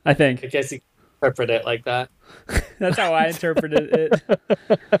 I think I guess you can interpret it like that. that's how I interpreted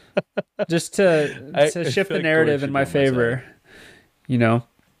it. Just to I shift feel the like narrative Corey in my should be on my favor. You know.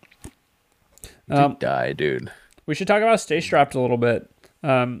 you die, dude. We should talk about Stay Strapped a little bit.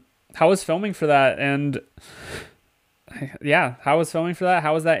 How was filming for that? And yeah, how was filming for that?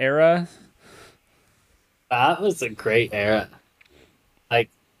 How was that era? That was a great era. Like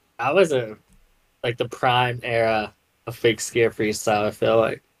that was like the prime era of fake skier freestyle, I feel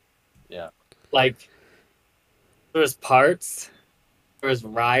like. Yeah. Like there was parts, there was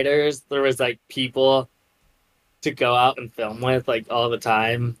riders, there was like people to go out and film with like all the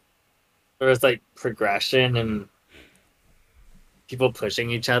time. There was like progression and people pushing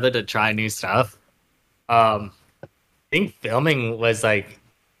each other to try new stuff. I think filming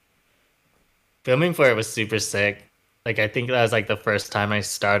for it was super sick. Like I think that was like the first time I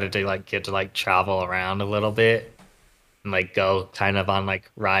started to like get to like travel around a little bit and like go kind of on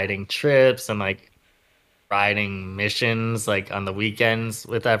like riding trips and like riding missions like on the weekends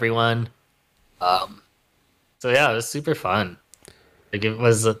with everyone. Um, so yeah, it was super fun. Like it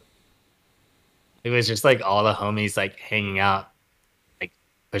was just like all the homies like hanging out, like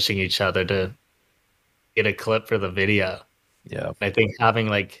pushing each other to get a clip for the video. Yeah. And I think having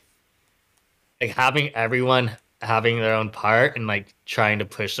like having everyone having their own part and like trying to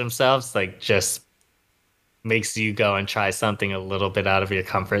push themselves like just makes you go and try something a little bit out of your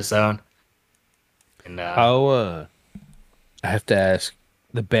comfort zone. And How I have to ask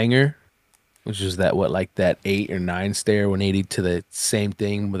the banger, which is that what like that 8 or 9 stair 180 to the same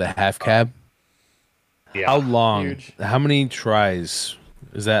thing with a half cab. How yeah, long? Huge. How many tries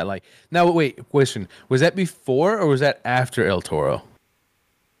is that like? Now wait, question. Was that before or was that after El Toro?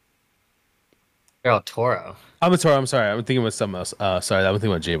 El Toro. I'm sorry. I'm sorry. I'm thinking about something else. Sorry, I'm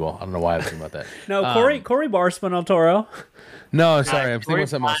thinking about J-Ball. I don't know why I was thinking about that. No, Corey Bar spun El Toro. No, sorry. I'm thinking about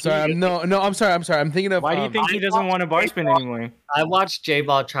something else. Sorry. I'm sorry. I'm sorry. I'm thinking of. Why do you think he doesn't want to bar spin anymore? I watched J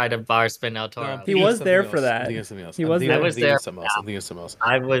Ball try to bar spin El No, Toro. I'm He thinking of was something there else. for that. I'm thinking of something else. He I'm was thinking there. of- I was I'm thinking of there. something else. I'm thinking of something else.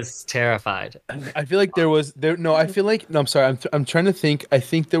 I was terrified. I feel like there was there. No, I feel like no. I'm sorry. I'm trying to think. I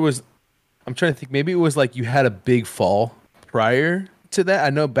think there was. I'm trying to think. Maybe it was like you had a big fall prior to that. I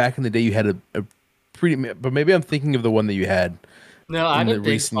know back in the day you had a pretty. But maybe I'm thinking of the one that you had No, I in had a the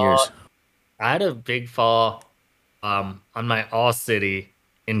big recent fall. years. I had a big fall on my All City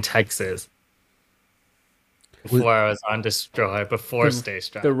in Texas before I was on Destroy, before Stay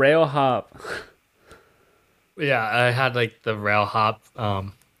Strong. The rail hop. Yeah, I had like the rail hop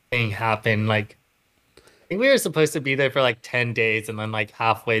thing happen. Like I think we were supposed to be there for like 10 days, and then like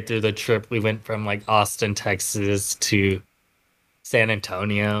halfway through the trip we went from like Austin, Texas to San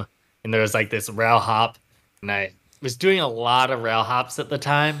Antonio, and there was like this rail hop, and I was doing a lot of rail hops at the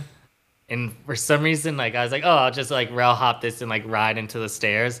time. And for some reason, like I was like, oh, I'll just like rail hop this and like ride into the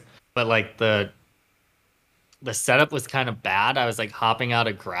stairs. But like the setup was kind of bad. I was like hopping out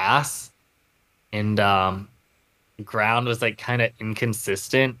of grass, and the ground was like kind of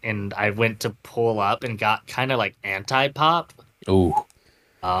inconsistent, and I went to pull up and got kind of like anti-pop. Oh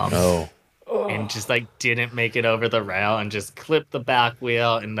Um no! and just like didn't make it over the rail and just clipped the back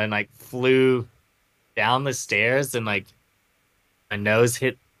wheel and then like flew down the stairs, and like my nose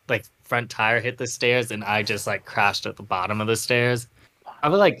hit, like front tire hit the stairs, and I just like crashed at the bottom of the stairs. I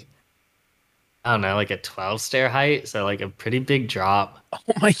was like, I don't know, like a 12 stair height, so like a pretty big drop. Oh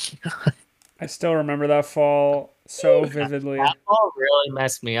my god! I still remember that fall so vividly. That all really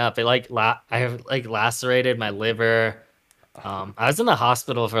messed me up. It like I have like lacerated my liver. I was in the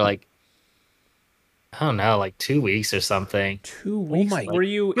hospital for like, I don't know, like 2 weeks or something. 2 weeks. my Were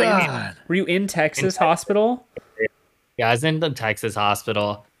you God! were you in Texas hospital? Yeah, I was in the Texas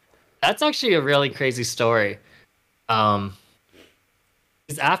hospital. That's actually a really crazy story. Um,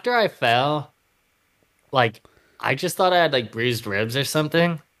 'Cause after I fell, like I just thought I had like bruised ribs or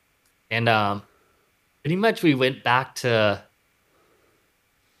something, and pretty much we went back to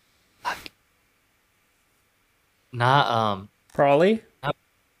not Probably.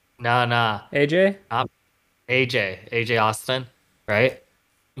 no AJ? AJ Austin, right?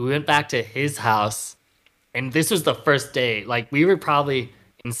 We went back to his house, and this was the first day. Like we were probably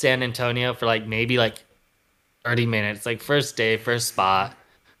in San Antonio for like maybe like 30 minutes, like first day, first spot.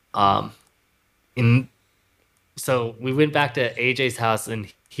 Um, and so we went back to AJ's house,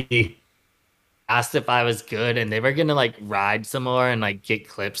 and he asked if I was good, and they were gonna like ride some more and like get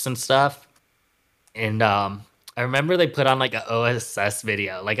clips and stuff. And I remember they put on like an OSS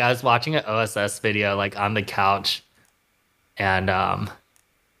video. Like I was watching an OSS video like on the couch, and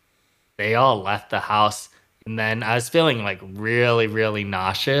they all left the house, and then I was feeling like really, really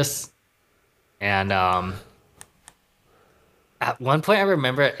nauseous. And at one point I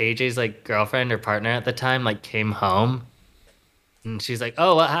remember AJ's like girlfriend or partner at the time like came home, and she's like,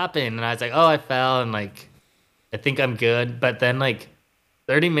 "Oh, what happened?" And I was like, "Oh, I fell, and like I think I'm good." But then like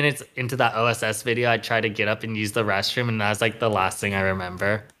 30 minutes into that OSS video, I tried to get up and use the restroom, and that was like the last thing I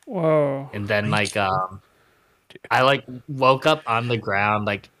remember. Whoa. And then like I like woke up on the ground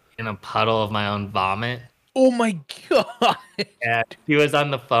like in a puddle of my own vomit. Oh my god! And he was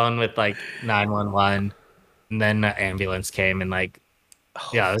on the phone with like 911, and then the ambulance came, and like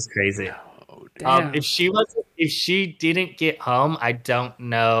yeah, it was crazy. Damn. If she didn't get home, I don't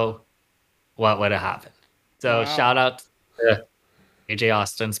know what would have happened. So Wow. shout out to AJ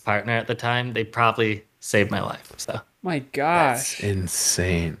Austin's partner at the time. They probably saved my life. So My gosh.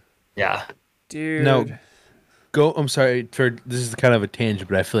 Insane. yeah. Dude. No, go. I'm sorry for this is kind of a tangent,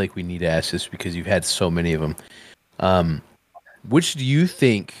 but I feel like we need to ask this because you've had so many of them. Which do you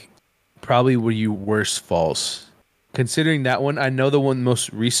think probably were your worst falls? Considering that one, I know the one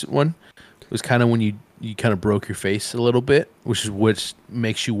most recent one was kind of when you kind of broke your face a little bit, which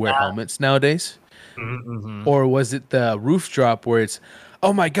makes you wear helmets nowadays. Mm-hmm. Or was it the roof drop where it's,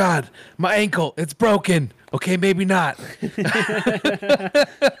 oh my god, my ankle, it's broken. Okay, maybe not. Yeah,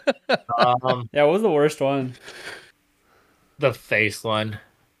 what was the worst one? The face one,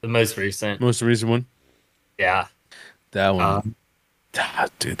 the most recent. Most recent one. Yeah. That one, Um,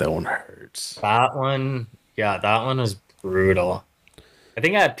 dude, that one hurts. that one, yeah, that one was brutal. I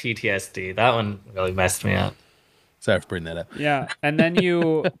think I had PTSD. That one really messed me up. Sorry for bringing that up. Yeah, and then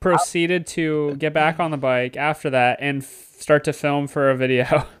you proceeded to get back on the bike after that and start to film for a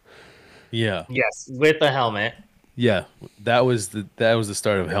video. Yeah, Yes, with a helmet. yeah, that was the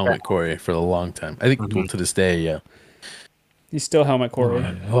start of helmet Corey for a long time. I think well, to this day, yeah. You still helmet Corey.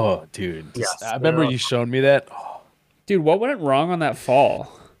 Oh, dude, Yes. I remember you showed me that. Oh, Dude, what went wrong on that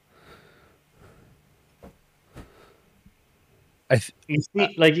fall? You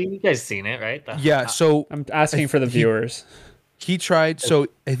see, like you guys seen it, right? yeah. So I'm asking for the viewers. he tried. So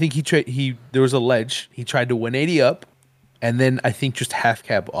I think he tried. There was a ledge. He tried to 180 up, and then I think just half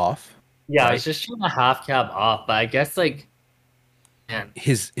cab off. Yeah, I right? was just trying to half cab off, but I guess like, man,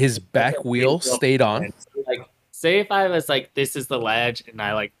 His back wheel stayed on. Like, say if I was like, this is the ledge, and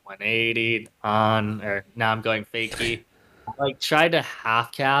I like 180 on, or now I'm going fakie. I like tried to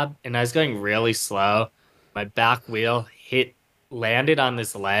half cab, and I was going really slow. My back wheel landed on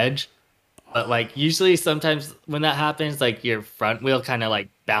this ledge, but like usually sometimes when that happens, like your front wheel kind of like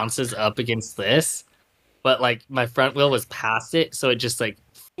bounces up against this, but like my front wheel was past it, so it just like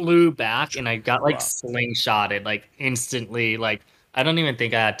flew back, and I got like slingshotted like instantly. Like I don't even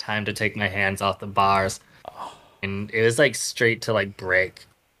think I had time to take my hands off the bars, and it was like straight to like break.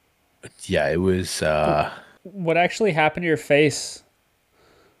 Yeah, it was. What actually happened to your face?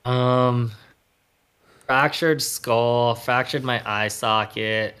 Fractured skull, fractured my eye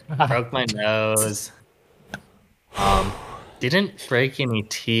socket, broke my nose. Didn't break any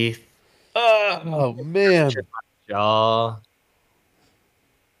teeth. Oh man, Jaw.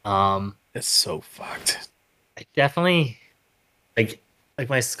 it's so fucked. I definitely like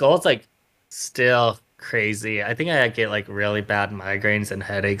my skull's like still crazy. I think I get like really bad migraines and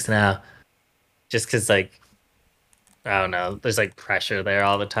headaches now, just because like I don't know, there's like pressure there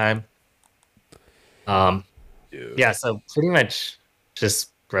all the time. Dude. Yeah, so pretty much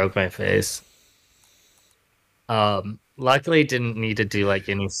just broke my face. Luckily didn't need to do like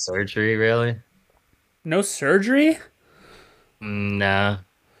any surgery really. No surgery? No.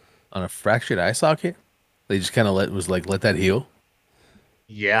 On a fractured eye socket, they just kind of let that heal.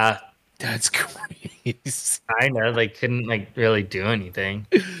 Yeah, That's crazy. I know they couldn't like really do anything.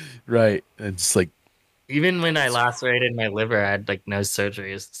 Right. It's like, Even when I lacerated my liver, I had like no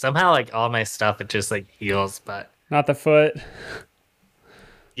surgeries. Somehow like all my stuff it just like heals, but Not the foot.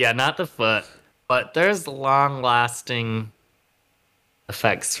 yeah, not the foot. But there's long lasting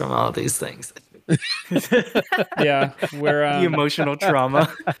effects from all these things. Yeah, The emotional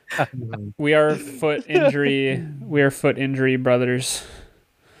trauma. we are foot injury brothers.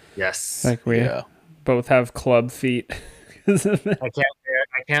 Yes. Like we yeah. both have club feet. I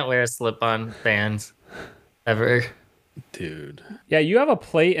can't wear slip-on bands ever. Dude. Yeah, you have a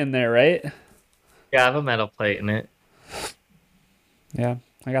plate in there, right? Yeah, I have a metal plate in it. Yeah,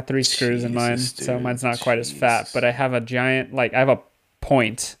 I got 3 screws in mine, Jesus, so dude. mine's not quite as fat. Jesus. But I have a giant, like I have a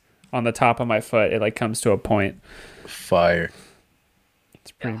point on the top of my foot. It like comes to a point. Fire.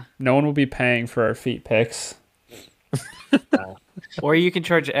 It's pretty. No one will be paying for our feet pics. Or you can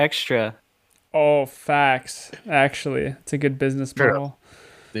charge extra. Oh, facts. Actually, it's a good business True. model.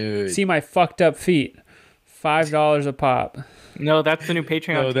 Dude. See my fucked up feet. $5 a pop. No, that's the new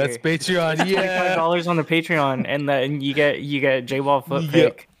Patreon. No, that's tier. Patreon. Yeah. $25 on the Patreon, and then you get J-Ball foot You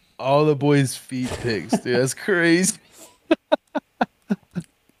get pick. all the boys' feet pics, dude. That's crazy.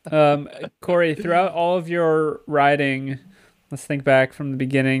 Corey, throughout all of your riding, let's think back from the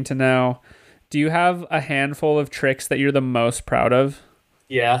beginning to now. Do you have a handful of tricks that you're the most proud of?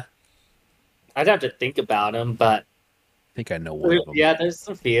 Yeah. I'd have to think about them, but I think I know one of them. yeah, there's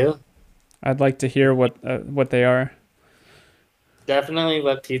a few. I'd like to hear what they are. Definitely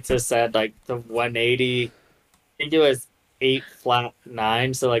what Pizza said, like the 180. I think it was 8 flat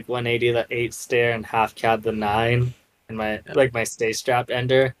 9, so like 180 the 8 stair and half cab the 9, and my stay strap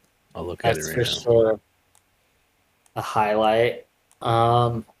ender. I'll look at That's it for right now. sure a highlight.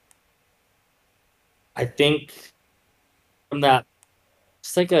 I think from that,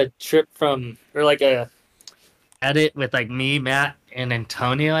 it's like a trip from, or like a edit with like me, Matt, in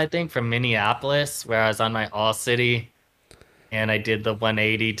Antonio, I think, from Minneapolis, where I was on my all city, and I did the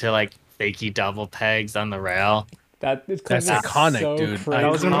 180 to like fakie double pegs on the rail. That clip That's is iconic, so dude.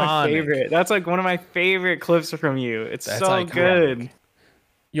 That was crazy. one of my Iconic. favorite. That's like one of my favorite clips from you. It's That's so iconic. good.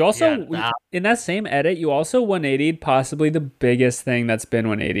 You also Yeah, that- in that same edit, you also 180'd possibly the biggest thing that's been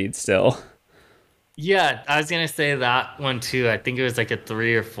 180'd still. Yeah, I was gonna say that one too. I think it was like a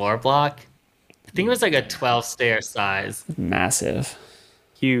 3 or 4 block. I think it was like a 12 stair size. Massive.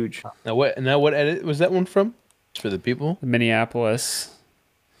 Huge. Now what edit was that one from? It's for the people. The Minneapolis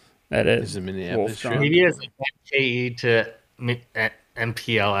edit. This is a Minneapolis Wolf trip. Drum. Maybe it's like MKE to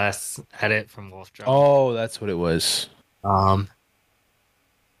MPLS edit from Wolf Drum. Oh, that's what it was.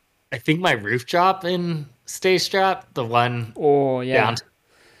 I think my roof drop in Stay Strapped, the one Oh yeah. down to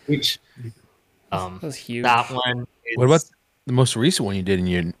the beach. That was huge. That one. Is, What about the most recent one you did in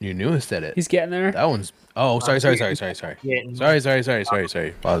your newest edit? He's getting there. That one's. Oh, sorry. Yeah, Sorry.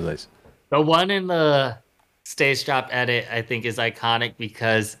 Apologize. the one in the Stay Strapped edit? I think is iconic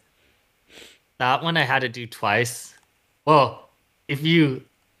because that one I had to do twice. Well,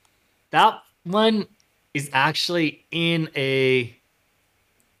 that one is actually in a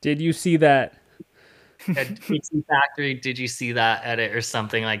Did you see that? Pixie Factory. Did you see that edit or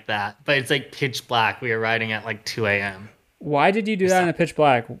something like that? But it's like pitch black. We were riding at like 2 a.m. Why did you do that in the pitch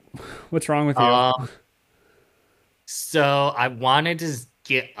black? What's wrong with you? So I wanted to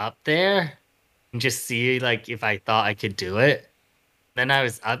get up there and just see like if I thought I could do it. Then I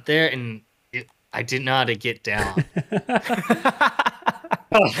was up there and I didn't know how to get down.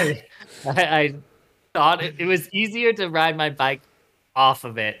 I thought it was easier to ride my bike off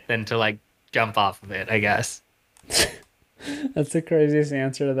of it than to like jump off of it, I guess. That's the craziest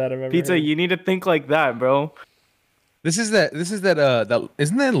answer to that I've ever Pizza, heard. you need to think like that, bro. This is that. That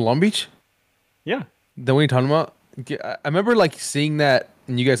isn't that in Long Beach? Yeah. The one you're talking about? I remember like seeing that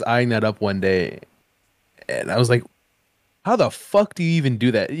and you guys eyeing that up one day, and I was like, "How the fuck do you even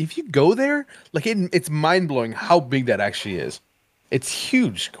do that? If you go there, like it's mind blowing how big that actually is. It's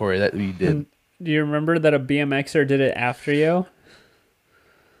huge, Corey. That we did. And do you remember that a BMXer did it after you?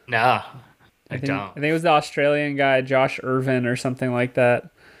 No, I think, don't. I think it was the Australian guy, Josh Irvin, or something like that.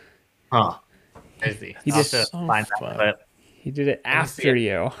 Huh. Crazy. He I'll just have to so find that fun. clip. He did it me see after it.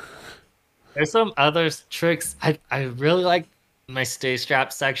 you. There's some other tricks. I really like my stay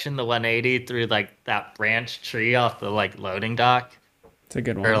strap section, the 180 through like that branch tree off the like loading dock, It's a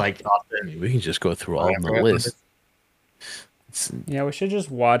good one. or like off I the. mean, we can just go through all of the whatever it was. list. It's- Yeah, we should just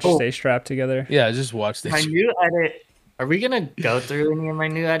watch Oh. Stay Strapped together. yeah, just watch My this. new edit. Are we gonna go through any of my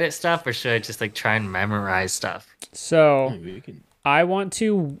new edit stuff, or should I just like try and memorize stuff? So We can- I want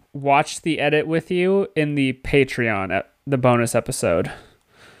to watch the edit with you in the Patreon, the bonus episode.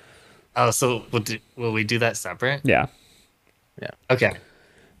 Oh, so will we do that separate? Yeah. Okay.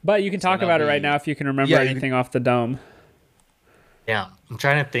 But you can talk that'll about it right be- now if you can remember Yeah, you anything off the dome. Yeah, I'm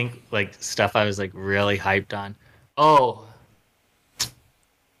trying to think like stuff I was like really hyped on. Oh,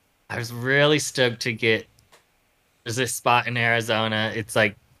 I was really stoked to get. There's this spot in Arizona. It's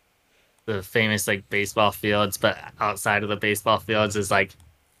like the famous like baseball fields, but outside of the baseball fields is like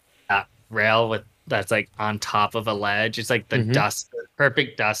that rail with that's like on top of a ledge. It's like the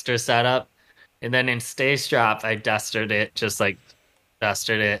perfect duster setup. And then in Stay Strap, I dusted it,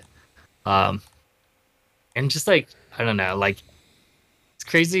 and just like I don't know, like it's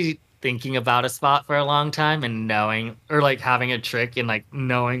crazy thinking about a spot for a long time and knowing or like having a trick and like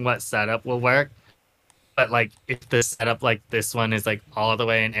knowing what setup will work. But like if the setup like this one is like all the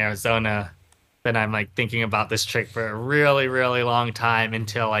way in Arizona, then I'm like thinking about this trick for a really, really long time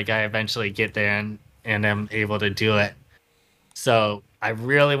until like I eventually get there and am able to do it. So I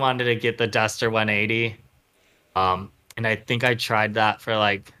really wanted to get the Duster 180. And I think I tried that for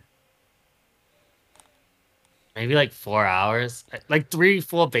like maybe like 4 hours. Like 3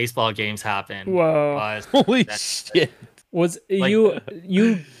 full baseball games happened. Whoa. Holy That- shit! Was Like-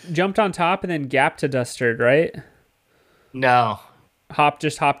 you jumped on top and then gapped to Dustard, right? No,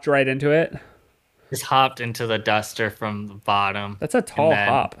 Just hopped right into it. just hopped into the Duster from the bottom. That's a tall then-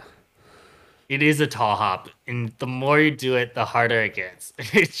 hop. It is a tall hop, and the more you do it, the harder it gets.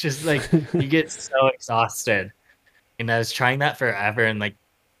 It's just like you get so exhausted. And I was trying that forever, and like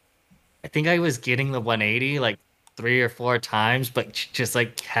I think I was getting the 180 like 3 or 4 times, but just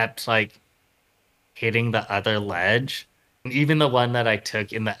like kept like hitting the other ledge. And even the one that I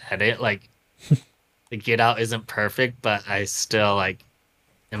took in the edit, like the get out isn't perfect, but I still like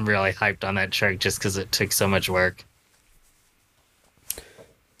am really hyped on that trick just because it took so much work.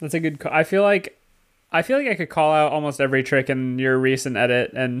 That's a good. I feel like I could call out almost every trick in your recent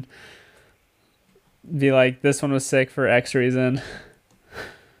edit, and Be like, this one was sick for X reason.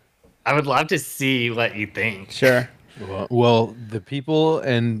 I would love to see what you think. Sure. Well, the people,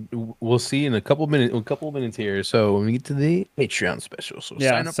 and we'll see in a couple minutes here. So when we get to the Patreon special, so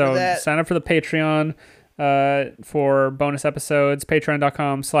Yeah. sign up for So that. sign up for the Patreon for bonus episodes.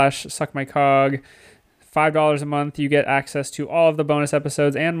 Patreon.com/suckmycog. $5 a month, you get access to all of the bonus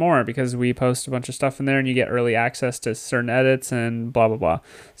episodes and more because we post a bunch of stuff in there, and you get early access to certain edits and blah blah blah.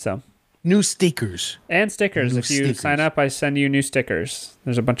 So New stickers. and stickers. New If you stickers. sign up, I send you new stickers.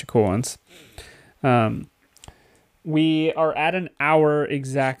 There's a bunch of cool ones. We are at an hour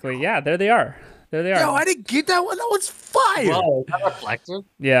exactly. Yeah, there they are. There they are. Yo, I didn't get that one. That one's fire. Whoa, is that reflective?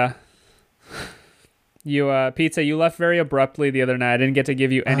 Yeah. You, Pizza, you left very abruptly the other night. I didn't get to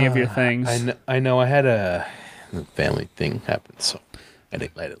give you any of your things. I know. I had a family thing happen, so I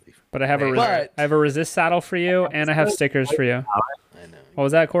didn't let it leave. But I have I have a resist saddle for you, and I have stickers for you. I know. What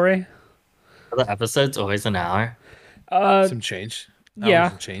was that, Corey? Are the episodes always an hour? Some change. Yeah.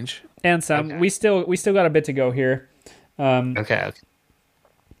 Some change. And some. Okay. We still got a bit to go here. Okay.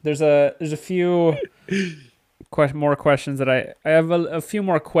 There's a few more questions that I have a few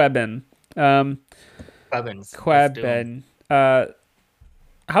more Quebin. Quebin.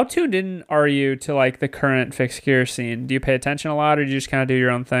 How tuned in are you to like the current fixed gear scene? Do you pay attention a lot, or do you just kind of do your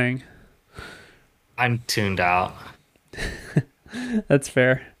own thing? I'm tuned out. That's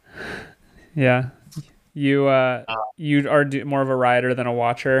fair. Yeah. You are more of a rider than a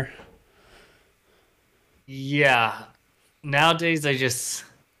watcher. Yeah. Nowadays,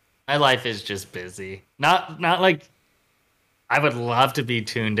 my life is just busy. Not like I would love to be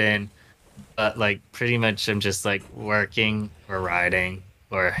tuned in, but like pretty much I'm just like working or riding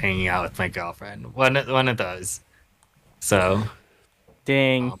or hanging out with my girlfriend. One of those. So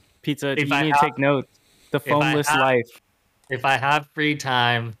Dang, Pizza, you if I need to have- take notes. The if I phoneless have- life. if I have free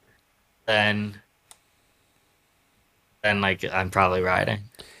time, then like I'm probably riding.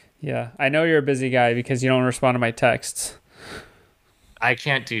 Yeah, I know you're a busy guy because you don't respond to my texts. I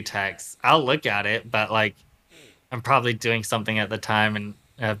can't do text. I'll look at it, but like I'm probably doing something at the time and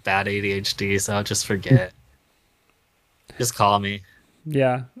I have bad ADHD, so I'll just forget. Just call me.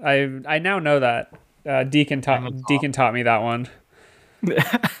 Yeah, I now know that. Deacon taught me that one.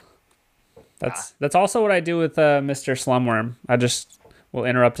 That's also what I do with Mr. Slumworm. I just will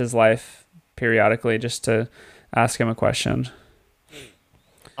interrupt his life periodically just to ask him a question.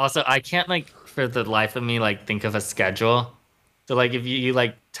 Also, I can't like for the life of me like think of a schedule. So like if you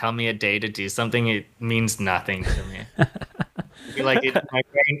like tell me a day to do something, it means nothing to me. My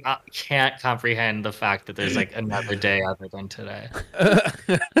brain can't comprehend the fact that there's like another day other than today.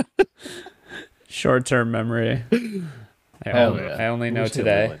 Short-term memory. I only know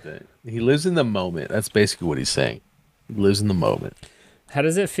today. He lives in the moment. That's basically what he's saying. He lives in the moment. How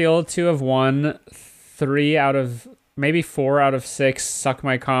does it feel to have won 3 out of maybe 4 out of 6 Suck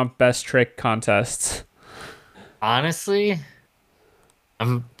My Comp best trick contests? Honestly,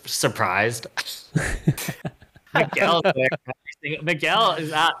 I'm surprised. Miguel's there. Miguel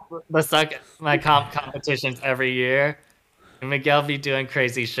is at the Suck My Comp competitions every year. And Miguel be doing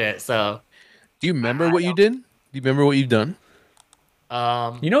crazy shit. So Do you remember what you did? Do you remember what you've done?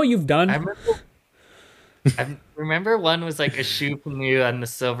 You know what you've done? I remember one was like a shoe from you on the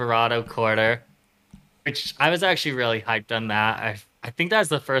Silverado quarter, which I was actually really hyped on that. I think that was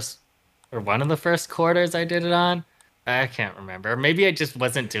the first or one of the first quarters I did it on. I can't remember. Maybe I just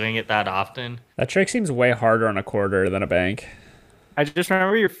wasn't doing it that often. That trick seems way harder on a quarter than a bank. I just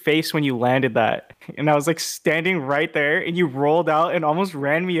remember your face when you landed that, and I was like standing right there, and you rolled out and almost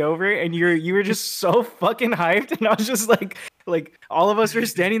ran me over, and you were just so fucking hyped, and I was just like all of us were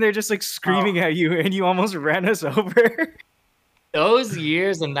standing there just like screaming at you, and you almost ran us over. Those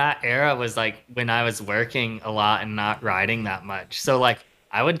years in that era was like when I was working a lot and not riding that much. So like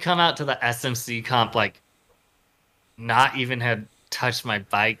I would come out to the SMC comp like not even had touched my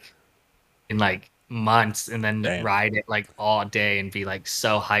bike in like months and then ride it like all day and be like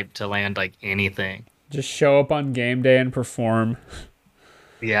so hyped to land like anything. Just show up on game day and perform.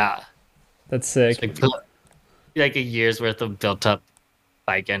 Yeah. That's sick. Like a year's worth of built up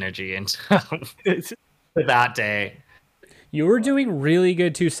bike energy into that day. You were doing really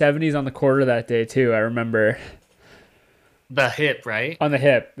good 270s on the quarter that day too, I remember. The hip, right? On the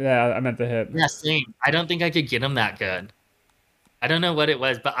hip. Yeah, I meant the hip. Yeah, same. I don't think I could get them that good. I don't know what it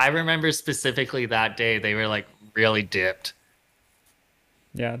was, but I remember specifically that day they were like really dipped.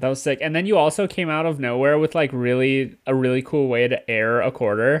 Yeah, that was sick. And then you also came out of nowhere with like a really cool way to air a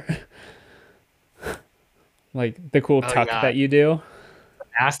quarter. Like the cool tuck that you do.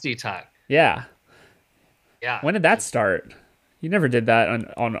 Nasty tuck. Yeah. Yeah. When did that start? You never did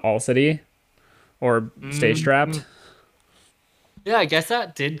that on All City. or stay strapped? Yeah, I guess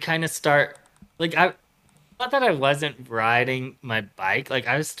that did kind of start. Like I not that I wasn't riding my bike. Like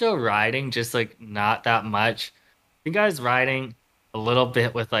I was still riding, just like not that much. I think I was riding a little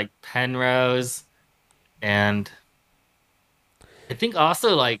bit with like Penrose, and I think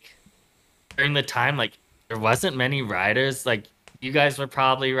also like during the time like there wasn't many riders. Like you guys were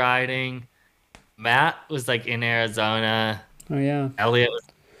probably riding. Matt was like in Arizona. Oh yeah. Elliot was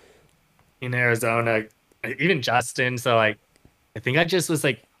in Arizona. Even Justin. So like I think I just was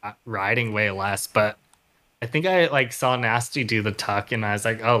like riding way less, but I think I like saw Nasty do the tuck and I was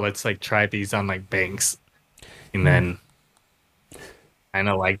like, oh, let's like try these on like banks. And then kind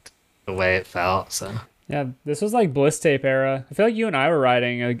of liked the way it felt. So Yeah, this was like Bliss Tape era. I feel like you and I were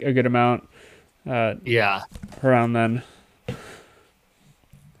riding a good amount yeah. around then.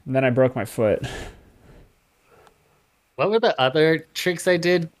 And then I broke my foot. What were the other tricks I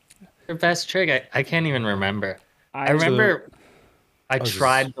did for best trick? I can't even remember. I remember I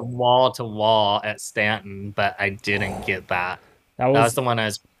tried the wall to wall at Stanton, but I didn't get that. That That was was the one I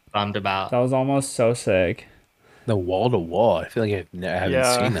was bummed about. that was almost so sick. The wall to wall. I feel like I haven't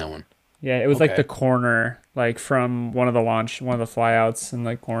Yeah. seen that one. Yeah, it was like Okay. the corner, like from one of the flyouts in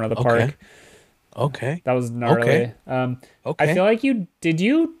the corner of the Okay. park. Okay. That was gnarly. Okay. I feel like did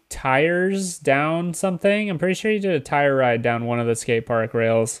you tires down something? I'm pretty sure you did a tire ride down one of the skate park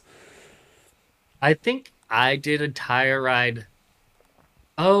rails. I think I did a tire ride.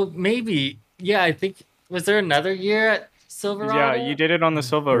 Oh, maybe. Yeah, I think was there another year at Silverado? Yeah, you did it on the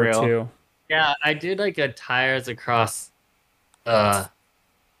Silva Or rail. two. Yeah, I did like a tires across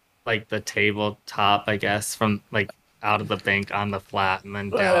like the tabletop, I guess, from like out of the bank on the flat and then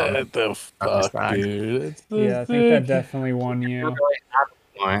down. What the other fuck, side. dude? That's the Yeah, I think that thing. definitely won I you. don't really have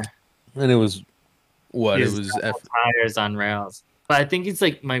it anymore. And it was what? It These was double tires on rails. But I think it's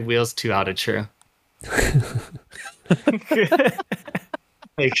like my wheel's too out of true.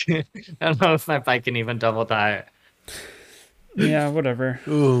 Like I don't know if my bike can even double tire. Yeah, whatever.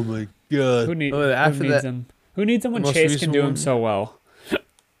 Oh my god. Who after needs that, him? Who needs him when most Chase can recent do him one- so well?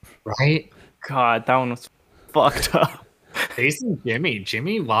 Right? God, that one was fucked up. Jason Jimmy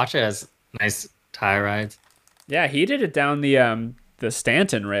Watcha has nice tire rides. Yeah, he did it down the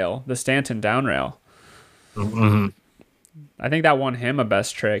Stanton rail, the Stanton down rail. Mm-hmm. I think that won him a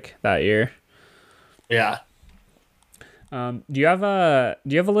best trick that year. Yeah. Do you have a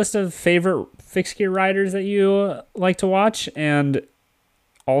list of favorite fixed gear riders that you like to watch? And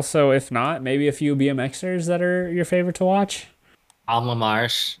also, if not, maybe a few BMXers that are your favorite to watch? Alma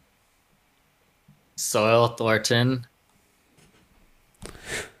Marsh. Soil Thornton.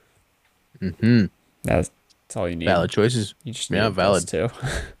 Mm-hmm. That's all you need. Valid choices. You just Yeah, need valid. those two.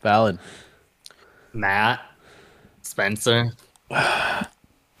 Valid. Matt. Spencer. Then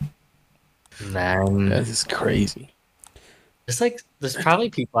That is crazy. there's probably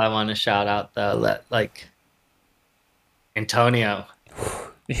people I want to shout out though, that like Antonio.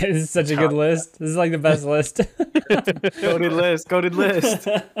 Yeah, this is such a good list. This is like the best list. Goated list. Goated list.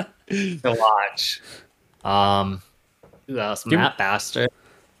 To watch. Who else? Give me- Matt Bastard.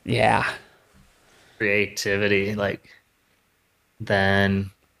 Yeah. Creativity. Like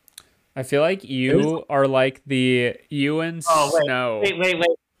then I feel like you are like you and Snow. wait.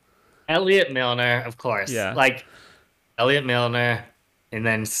 Elliot Milner, of course. Yeah. Like Elliot Milner and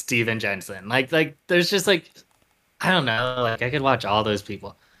then Steven Jensen. Like there's just like I don't know, like I could watch all those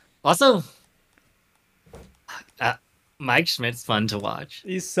people. Also Mike Schmidt's fun to watch.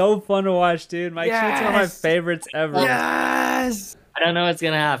 He's so fun to watch, dude. Mike Schmidt's one of my Yes. favorites ever. Yes. I don't know what's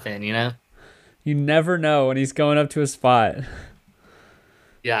gonna happen, you know? You never know when he's going up to a spot.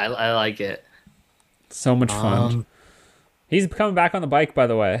 Yeah, I like it. So much fun. He's coming back on the bike, by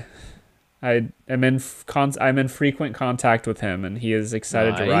the way. I'm in frequent contact with him, and he is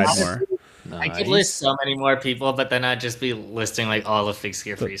excited to ride Nice. more. I could list so many more people, but then I'd just be listing like all of fixed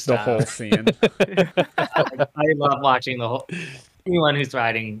gear The freestyle. whole scene. I love watching the whole anyone who's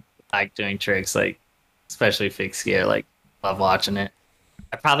riding like doing tricks, like especially fixed gear, like love watching it.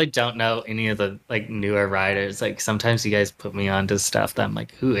 I probably don't know any of the like newer riders. Like sometimes you guys put me onto stuff that I'm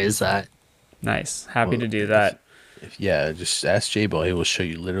like, who is that? Nice. Happy to do that. Yeah, just ask J-Ball. He will show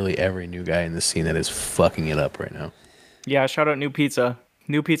you literally every new guy in the scene that is fucking it up right now. Yeah, shout out New Pizza.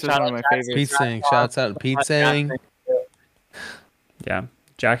 New Pizza is Shout one of out my Jackson. favorites. Pete saying, shouts out to Pete saying. Yeah.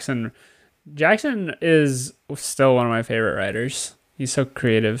 Jackson is still one of my favorite riders. He's so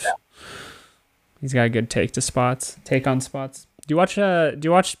creative. Yeah. He's got a good take on spots. Do you watch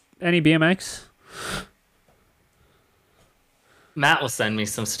any BMX? Matt will send me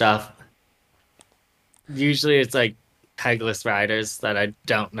some stuff. Usually it's like pegless riders that I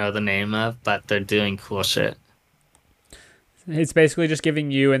don't know the name of, but they're doing cool shit. It's basically just giving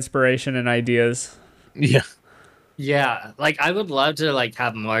you inspiration and ideas. Yeah. Yeah, like I would love to like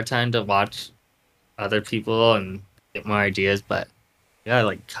have more time to watch other people and get more ideas, but yeah,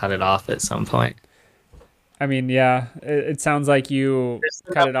 like cut it off at some point. I mean, yeah, it sounds like you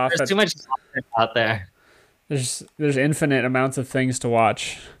cut it off. There's too much content out there. There's infinite amounts of things to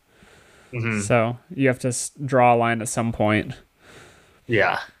watch. Hmm. So you have to draw a line at some point.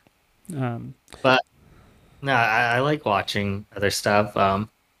 Yeah, but no, I like watching other stuff.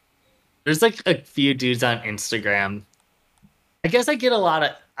 There's like a few dudes on Instagram. I guess I get a lot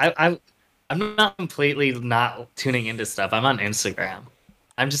of. I'm not completely not tuning into stuff. I'm on Instagram.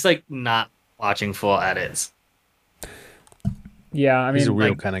 I'm just like not watching full edits. Yeah, I He's a mean, real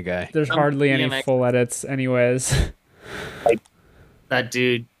like, kind of guy. there's hardly any BMX full edits, anyways. That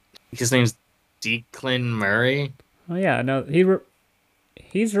dude, his name's Declan Murray. Oh yeah, no,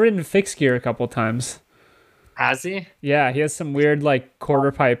 he's ridden fixed gear a couple times. Has he? Yeah, he has some weird like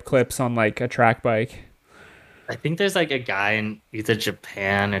quarter pipe clips on like a track bike. I think there's like a guy in either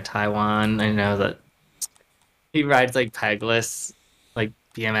Japan or Taiwan. I know that he rides like pegless, like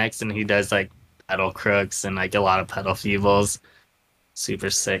BMX, and he does like pedal crooks and like a lot of pedal feebles. Super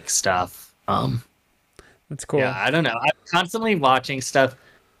sick stuff. That's cool. Yeah, I don't know. I'm constantly watching stuff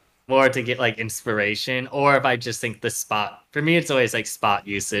more to get like inspiration, or if I just think the spot. For me, it's always like spot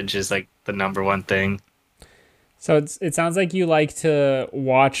usage is like the number one thing. So it sounds like you like to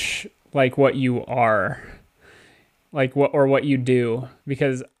watch like what you are, like what you do,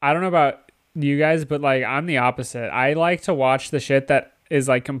 because I don't know about you guys, but like I'm the opposite. I like to watch the shit that is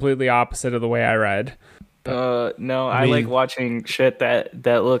like completely opposite of the way I ride. No, I I like mean- watching shit that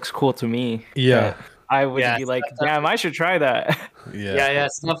looks cool to me. Yeah. that I would Yeah, be like, stuff- damn, I should try that. Yeah,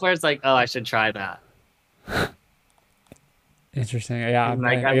 stuff where it's like, oh, I should try that. Interesting. Yeah,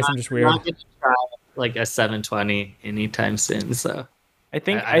 Like, I guess I'm just I'm weird. not gonna try like a 720 anytime soon. So I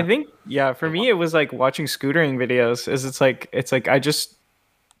think I I think yeah, for me it was like watching scootering videos. Is it's like I just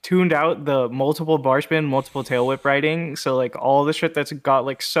tuned out the multiple bar spin, multiple tail whip riding. So like all the shit that's got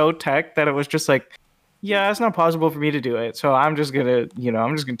like so tech that it was just like, yeah, it's not possible for me to do it. So I'm just gonna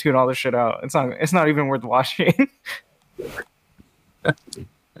tune all this shit out. It's not even worth watching.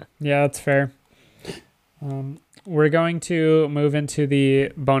 Yeah, that's fair. We're going to move into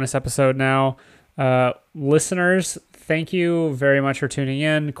the bonus episode now. Listeners, thank you very much for tuning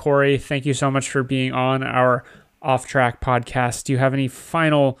in. Corey, thank you so much for being on our Off Track podcast. Do you have any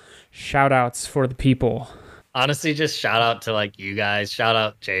final shout outs for the people? honestly, just shout out to like you guys. Shout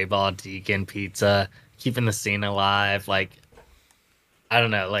out J Ball, Deacon Pizza, keeping the scene alive. Like I don't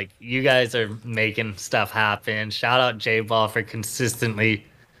know, like you guys are making stuff happen. Shout out J Ball for consistently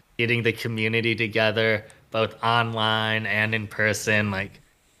getting the community together, both online and in person. Like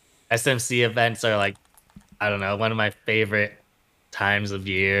SMC events are like, I don't know, one of my favorite times of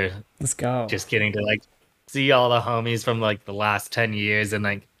year. Let's go. Just getting to like see all the homies from like the last 10 years and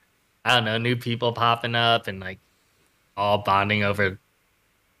like, I don't know, new people popping up and like all bonding over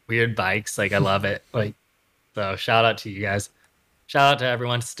weird bikes. Like I love it. Like, so shout out to you guys. Shout out to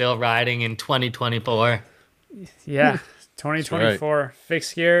everyone still riding in 2024. Yeah, 2024.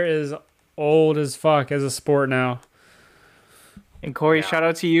 Fixed gear is old as fuck as a sport now. And Corey, Yeah. shout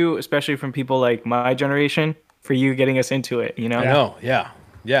out to you, especially from people like my generation, for you getting us into it. You know, I know. Yeah.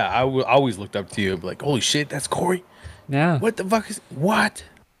 Yeah. Always looked up to you. Be like, holy shit, that's Corey. Yeah. What the fuck is what?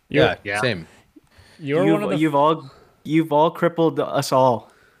 You're- Yeah. Same. You're one of the you've all crippled us all.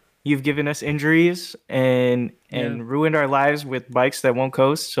 You've given us injuries and Yeah. ruined our lives with bikes that won't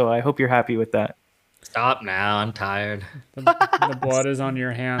coast. So I hope you're happy with that. Stop now. I'm tired. the blood is on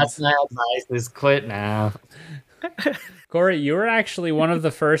your hands. That's my advice is quit now. Corey, you were actually one of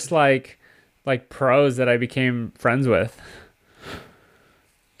the first like pros that I became friends with.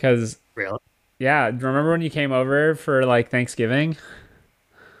 Cause Really? yeah, remember when you came over for like Thanksgiving?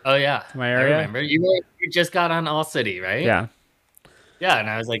 Oh yeah. My I area? remember. You just got on All City, right? Yeah. Yeah, and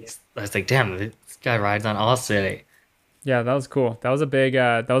I was like, damn, this guy rides on All City. Yeah, that was cool. That was a big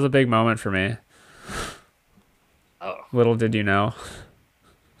moment for me. Oh, Little did you know.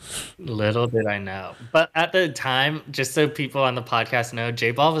 little did I know. But at the time, just so people on the podcast know,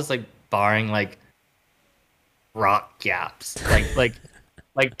 J Ball was like barring like rock gaps, like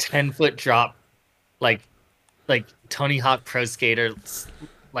 10-foot drop, like Tony Hawk Pro Skater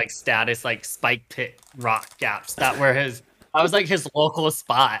like status, like spike pit rock gaps that were his. I was like his local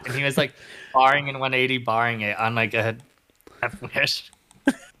spot, and he was like barring in 180, barring it on like a F wish.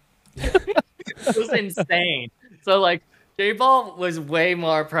 It was insane. So like J-Ball was way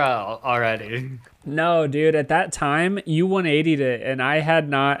more pro already. No, dude, at that time you 180'd it and I had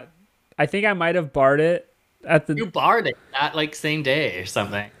not. I think I might have barred it at You the. barred it that like same day or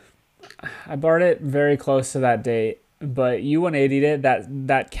something. I barred it very close to that date, but you 180'd it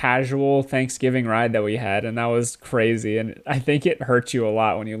that casual Thanksgiving ride that we had, and that was crazy. And I think it hurt you a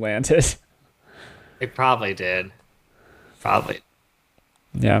lot when you landed. It probably did. Probably.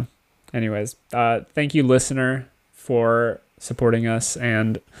 Yeah. Anyways, thank you, listener, for supporting us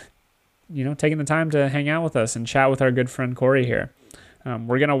and taking the time to hang out with us and chat with our good friend Corey here.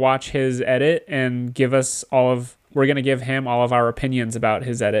 We're gonna watch his edit and we're gonna give him all of our opinions about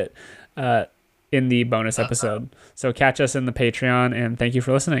his edit in the bonus episode. So catch us in the Patreon, and thank you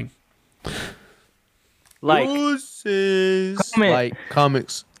for listening. Comment,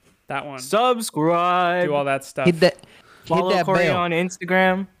 comics. That one. subscribe, Do all that stuff. Hit that. follow Corey bell. on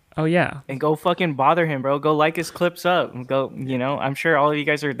Instagram, Oh yeah. and go fucking bother him, bro. Go like his clips up. Go, I'm sure all of you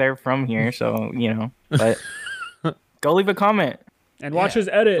guys are there from here, so but go leave a comment. And watch his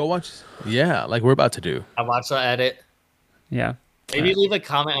edit. Go watch. Yeah, like we're about to do. I watched the edit. Yeah. Maybe leave a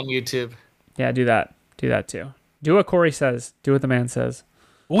comment on YouTube. Yeah, do that. Do that too. Do what Corey says. Do what the man says.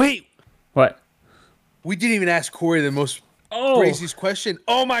 Wait, What? we didn't even ask Corey the most Oh, craziest question.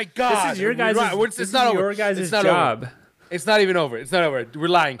 Oh my god! this is your guys' It's not over. your guys' It's not job. over. It's not even over. It's not over. We're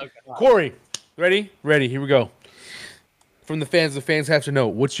lying. Corey, ready? Ready. Here we go. From the fans have to know,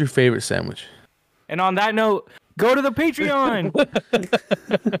 what's your favorite sandwich? And on that note, go to the Patreon.